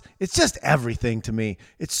sports. It's just everything to me.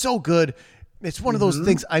 It's so good. It's one of those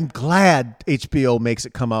things. I'm glad HBO makes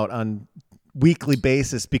it come out on weekly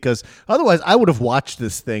basis, because otherwise I would have watched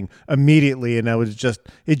this thing immediately and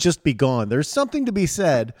it'd just be gone. There's something to be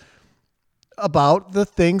said about the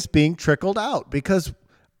things being trickled out, because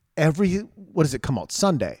what does it come out?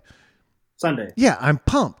 Sunday. Yeah, I'm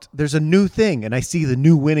pumped. There's a new thing and I see the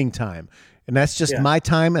new winning time, and that's just my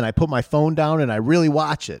time, and I put my phone down and I really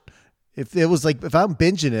watch it. If I'm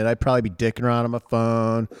binging it, I'd probably be dicking around on my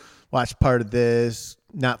phone, watch part of this,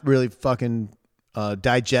 not really fucking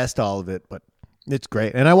digest all of it, but it's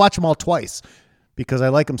great. And I watch them all twice because I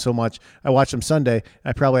like them so much. I watch them Sunday.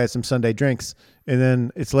 I probably had some Sunday drinks, and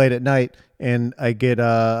then it's late at night, and I get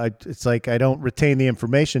it's like I don't retain the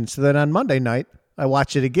information. So then on Monday night, I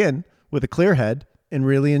watch it again with a clear head and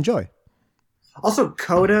really enjoy. Also,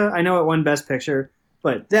 Coda, I know it won Best Picture,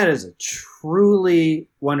 but that is a truly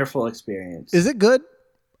wonderful experience. Is it good?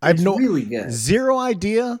 It's really good. Zero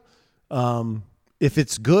idea if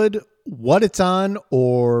it's good, what it's on,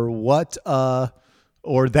 or what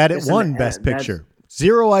or that it won Best Picture.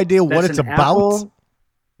 Zero idea what it's about.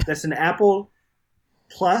 That's an Apple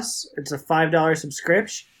Plus. It's a $5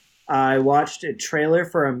 subscription. I watched a trailer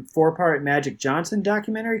for a 4-part Magic Johnson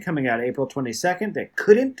documentary coming out April 22nd that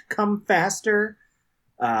couldn't come faster.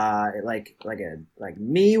 Like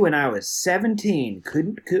me when I was 17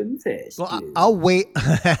 couldn't come faster. Well, I'll wait.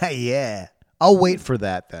 Yeah. I'll wait for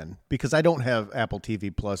that then, because I don't have Apple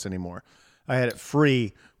TV Plus anymore. I had it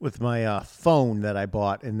free with my phone that I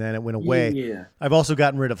bought, and then it went away. Yeah. I've also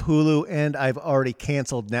gotten rid of Hulu, and I've already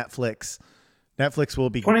canceled Netflix. Netflix will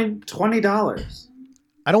be $20.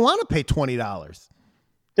 I don't want to pay $20.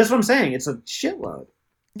 That's what I'm saying. It's a shitload.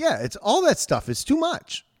 Yeah, it's all that stuff. It's too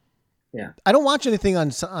much. Yeah. I don't watch anything on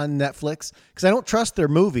Netflix because I don't trust their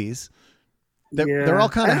movies. They're all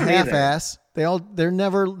kind of half-ass. They're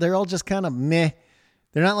all just kind of meh.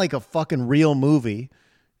 They're not like a fucking real movie.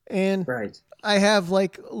 And I have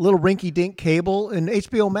like a little rinky-dink cable and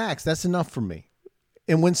HBO Max. That's enough for me.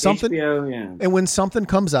 And when something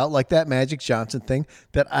comes out like that Magic Johnson thing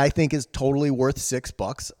that I think is totally worth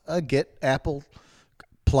 $6, I get Apple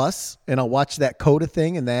Plus, and I'll watch that Coda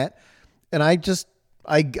thing and that. And I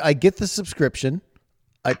get the subscription,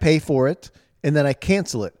 I pay for it, and then I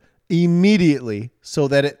cancel it immediately so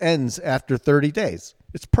that it ends after 30 days.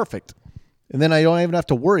 It's perfect. And then I don't even have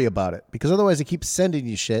to worry about it, because otherwise it keeps sending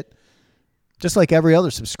you shit just like every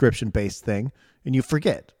other subscription-based thing, and you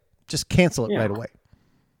forget. Just cancel it right away.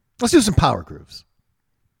 Let's do some power grooves.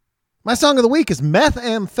 My song of the week is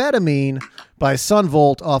Methamphetamine by Son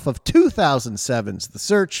Volt off of 2007's The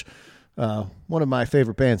Search, one of my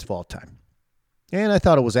favorite bands of all time. And I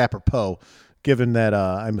thought it was apropos, given that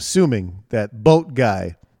I'm assuming that Boat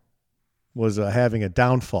Guy was having a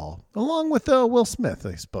downfall, along with Will Smith,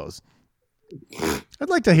 I suppose.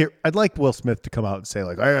 I'd like Will Smith to come out and say,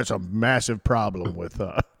 like, I got some massive problem with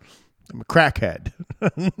I'm a crackhead.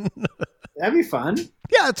 That'd be fun.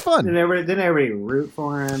 Yeah, it's fun. Then everybody root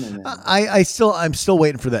for him. And then... I'm still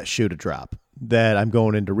waiting for that shoe to drop, that I'm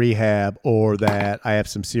going into rehab, or that I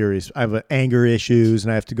have anger issues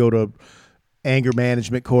and I have to go to anger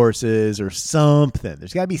management courses or something.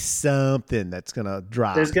 There's got to be something that's going to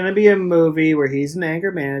drop. There's going to be a movie where he's in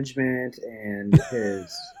anger management, and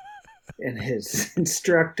his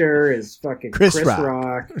instructor is fucking Chris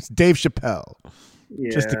Rock. It's Dave Chappelle.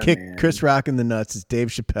 Yeah, just to kick Chris Rock in the nuts is Dave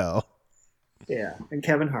Chappelle. Yeah, and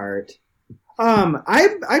Kevin Hart.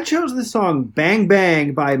 I chose the song "Bang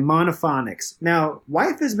Bang" by Monophonics. Now,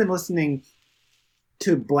 wife has been listening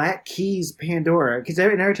to Black Keys Pandora, because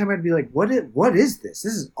every time I'd be like, "What is this?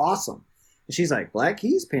 This is awesome." And she's like, "Black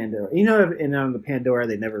Keys Pandora." You know, and on the Pandora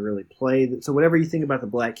they never really play. So whatever you think about the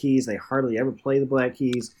Black Keys, they hardly ever play the Black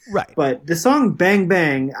Keys. Right. But the song "Bang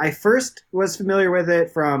Bang," I first was familiar with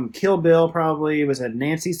it from Kill Bill. Probably it was a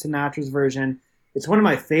Nancy Sinatra's version. It's one of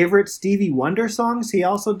my favorite Stevie Wonder songs. He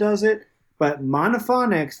also does it. But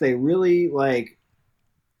Monophonics, they really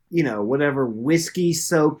whatever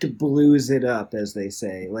whiskey-soaked blues it up, as they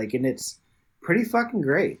say. And it's pretty fucking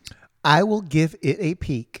great. I will give it a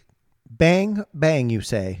peek. Bang, bang, you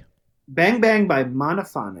say. Bang Bang by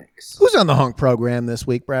Monophonics. Who's on the Hunk program this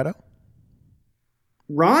week, Brado?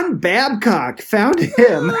 Ron Babcock. Found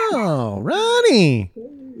him. Oh, Ronnie.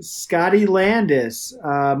 Scotty Landis.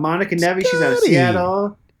 Monica Nevi, she's out of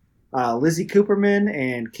Seattle. Lizzie Cooperman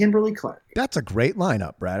and Kimberly Clark. That's a great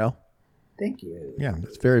lineup, Brado. Thank you. Yeah,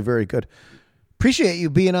 that's very, very good. Appreciate you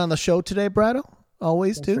being on the show today, Brado.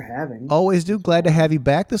 Always Thanks do. for having me. Always do. Glad to have you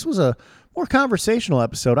back. This was a more conversational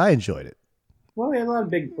episode. I enjoyed it. Well, we had a lot of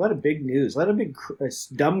big news, a lot of big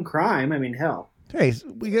dumb crime. I mean, hell. Hey,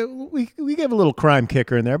 we give a little crime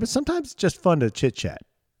kicker in there, but sometimes it's just fun to chit chat.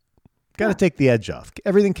 Got to take the edge off.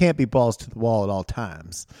 Everything can't be balls to the wall at all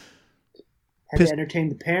times. Had to entertain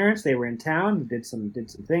the parents. They were in town. Did some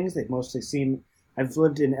things. They've mostly seen. I've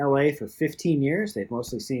lived in LA for 15 years. They've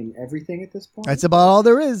mostly seen everything at this point. That's about all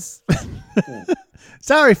there is. Yeah.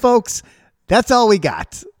 Sorry, folks. That's all we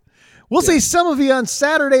got. We'll see some of you on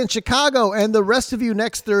Saturday in Chicago and the rest of you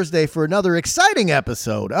next Thursday for another exciting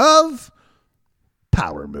episode of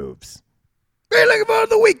Power Moves. Be looking forward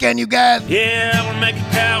to the weekend, you guys. Yeah, we're making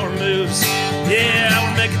power moves.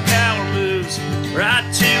 Yeah, we're making power moves.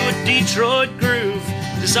 Right to a Detroit groove.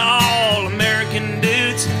 Just all American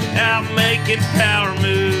dudes out making power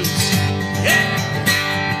moves. Yeah.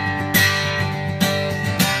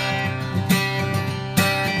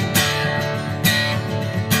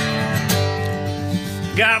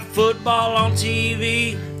 Got football on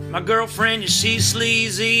TV. My girlfriend, yeah, she's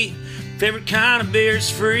sleazy. Favorite kind of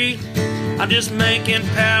beer's free. I'm just making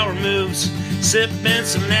power moves. Sipping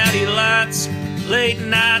some natty lights. Late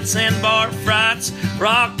nights and bar frights.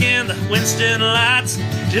 Rocking the Winston lights.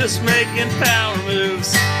 Just making power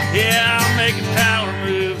moves. Yeah, I'm making power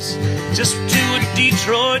moves. Just to a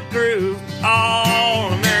Detroit groove.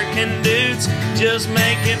 All American dudes. Just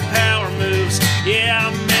making power moves. Yeah,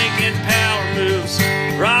 I'm making power moves.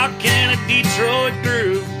 Rocking a Detroit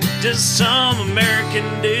groove. Just some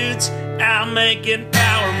American dudes out making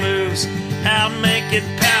power moves. Out making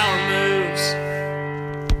power moves.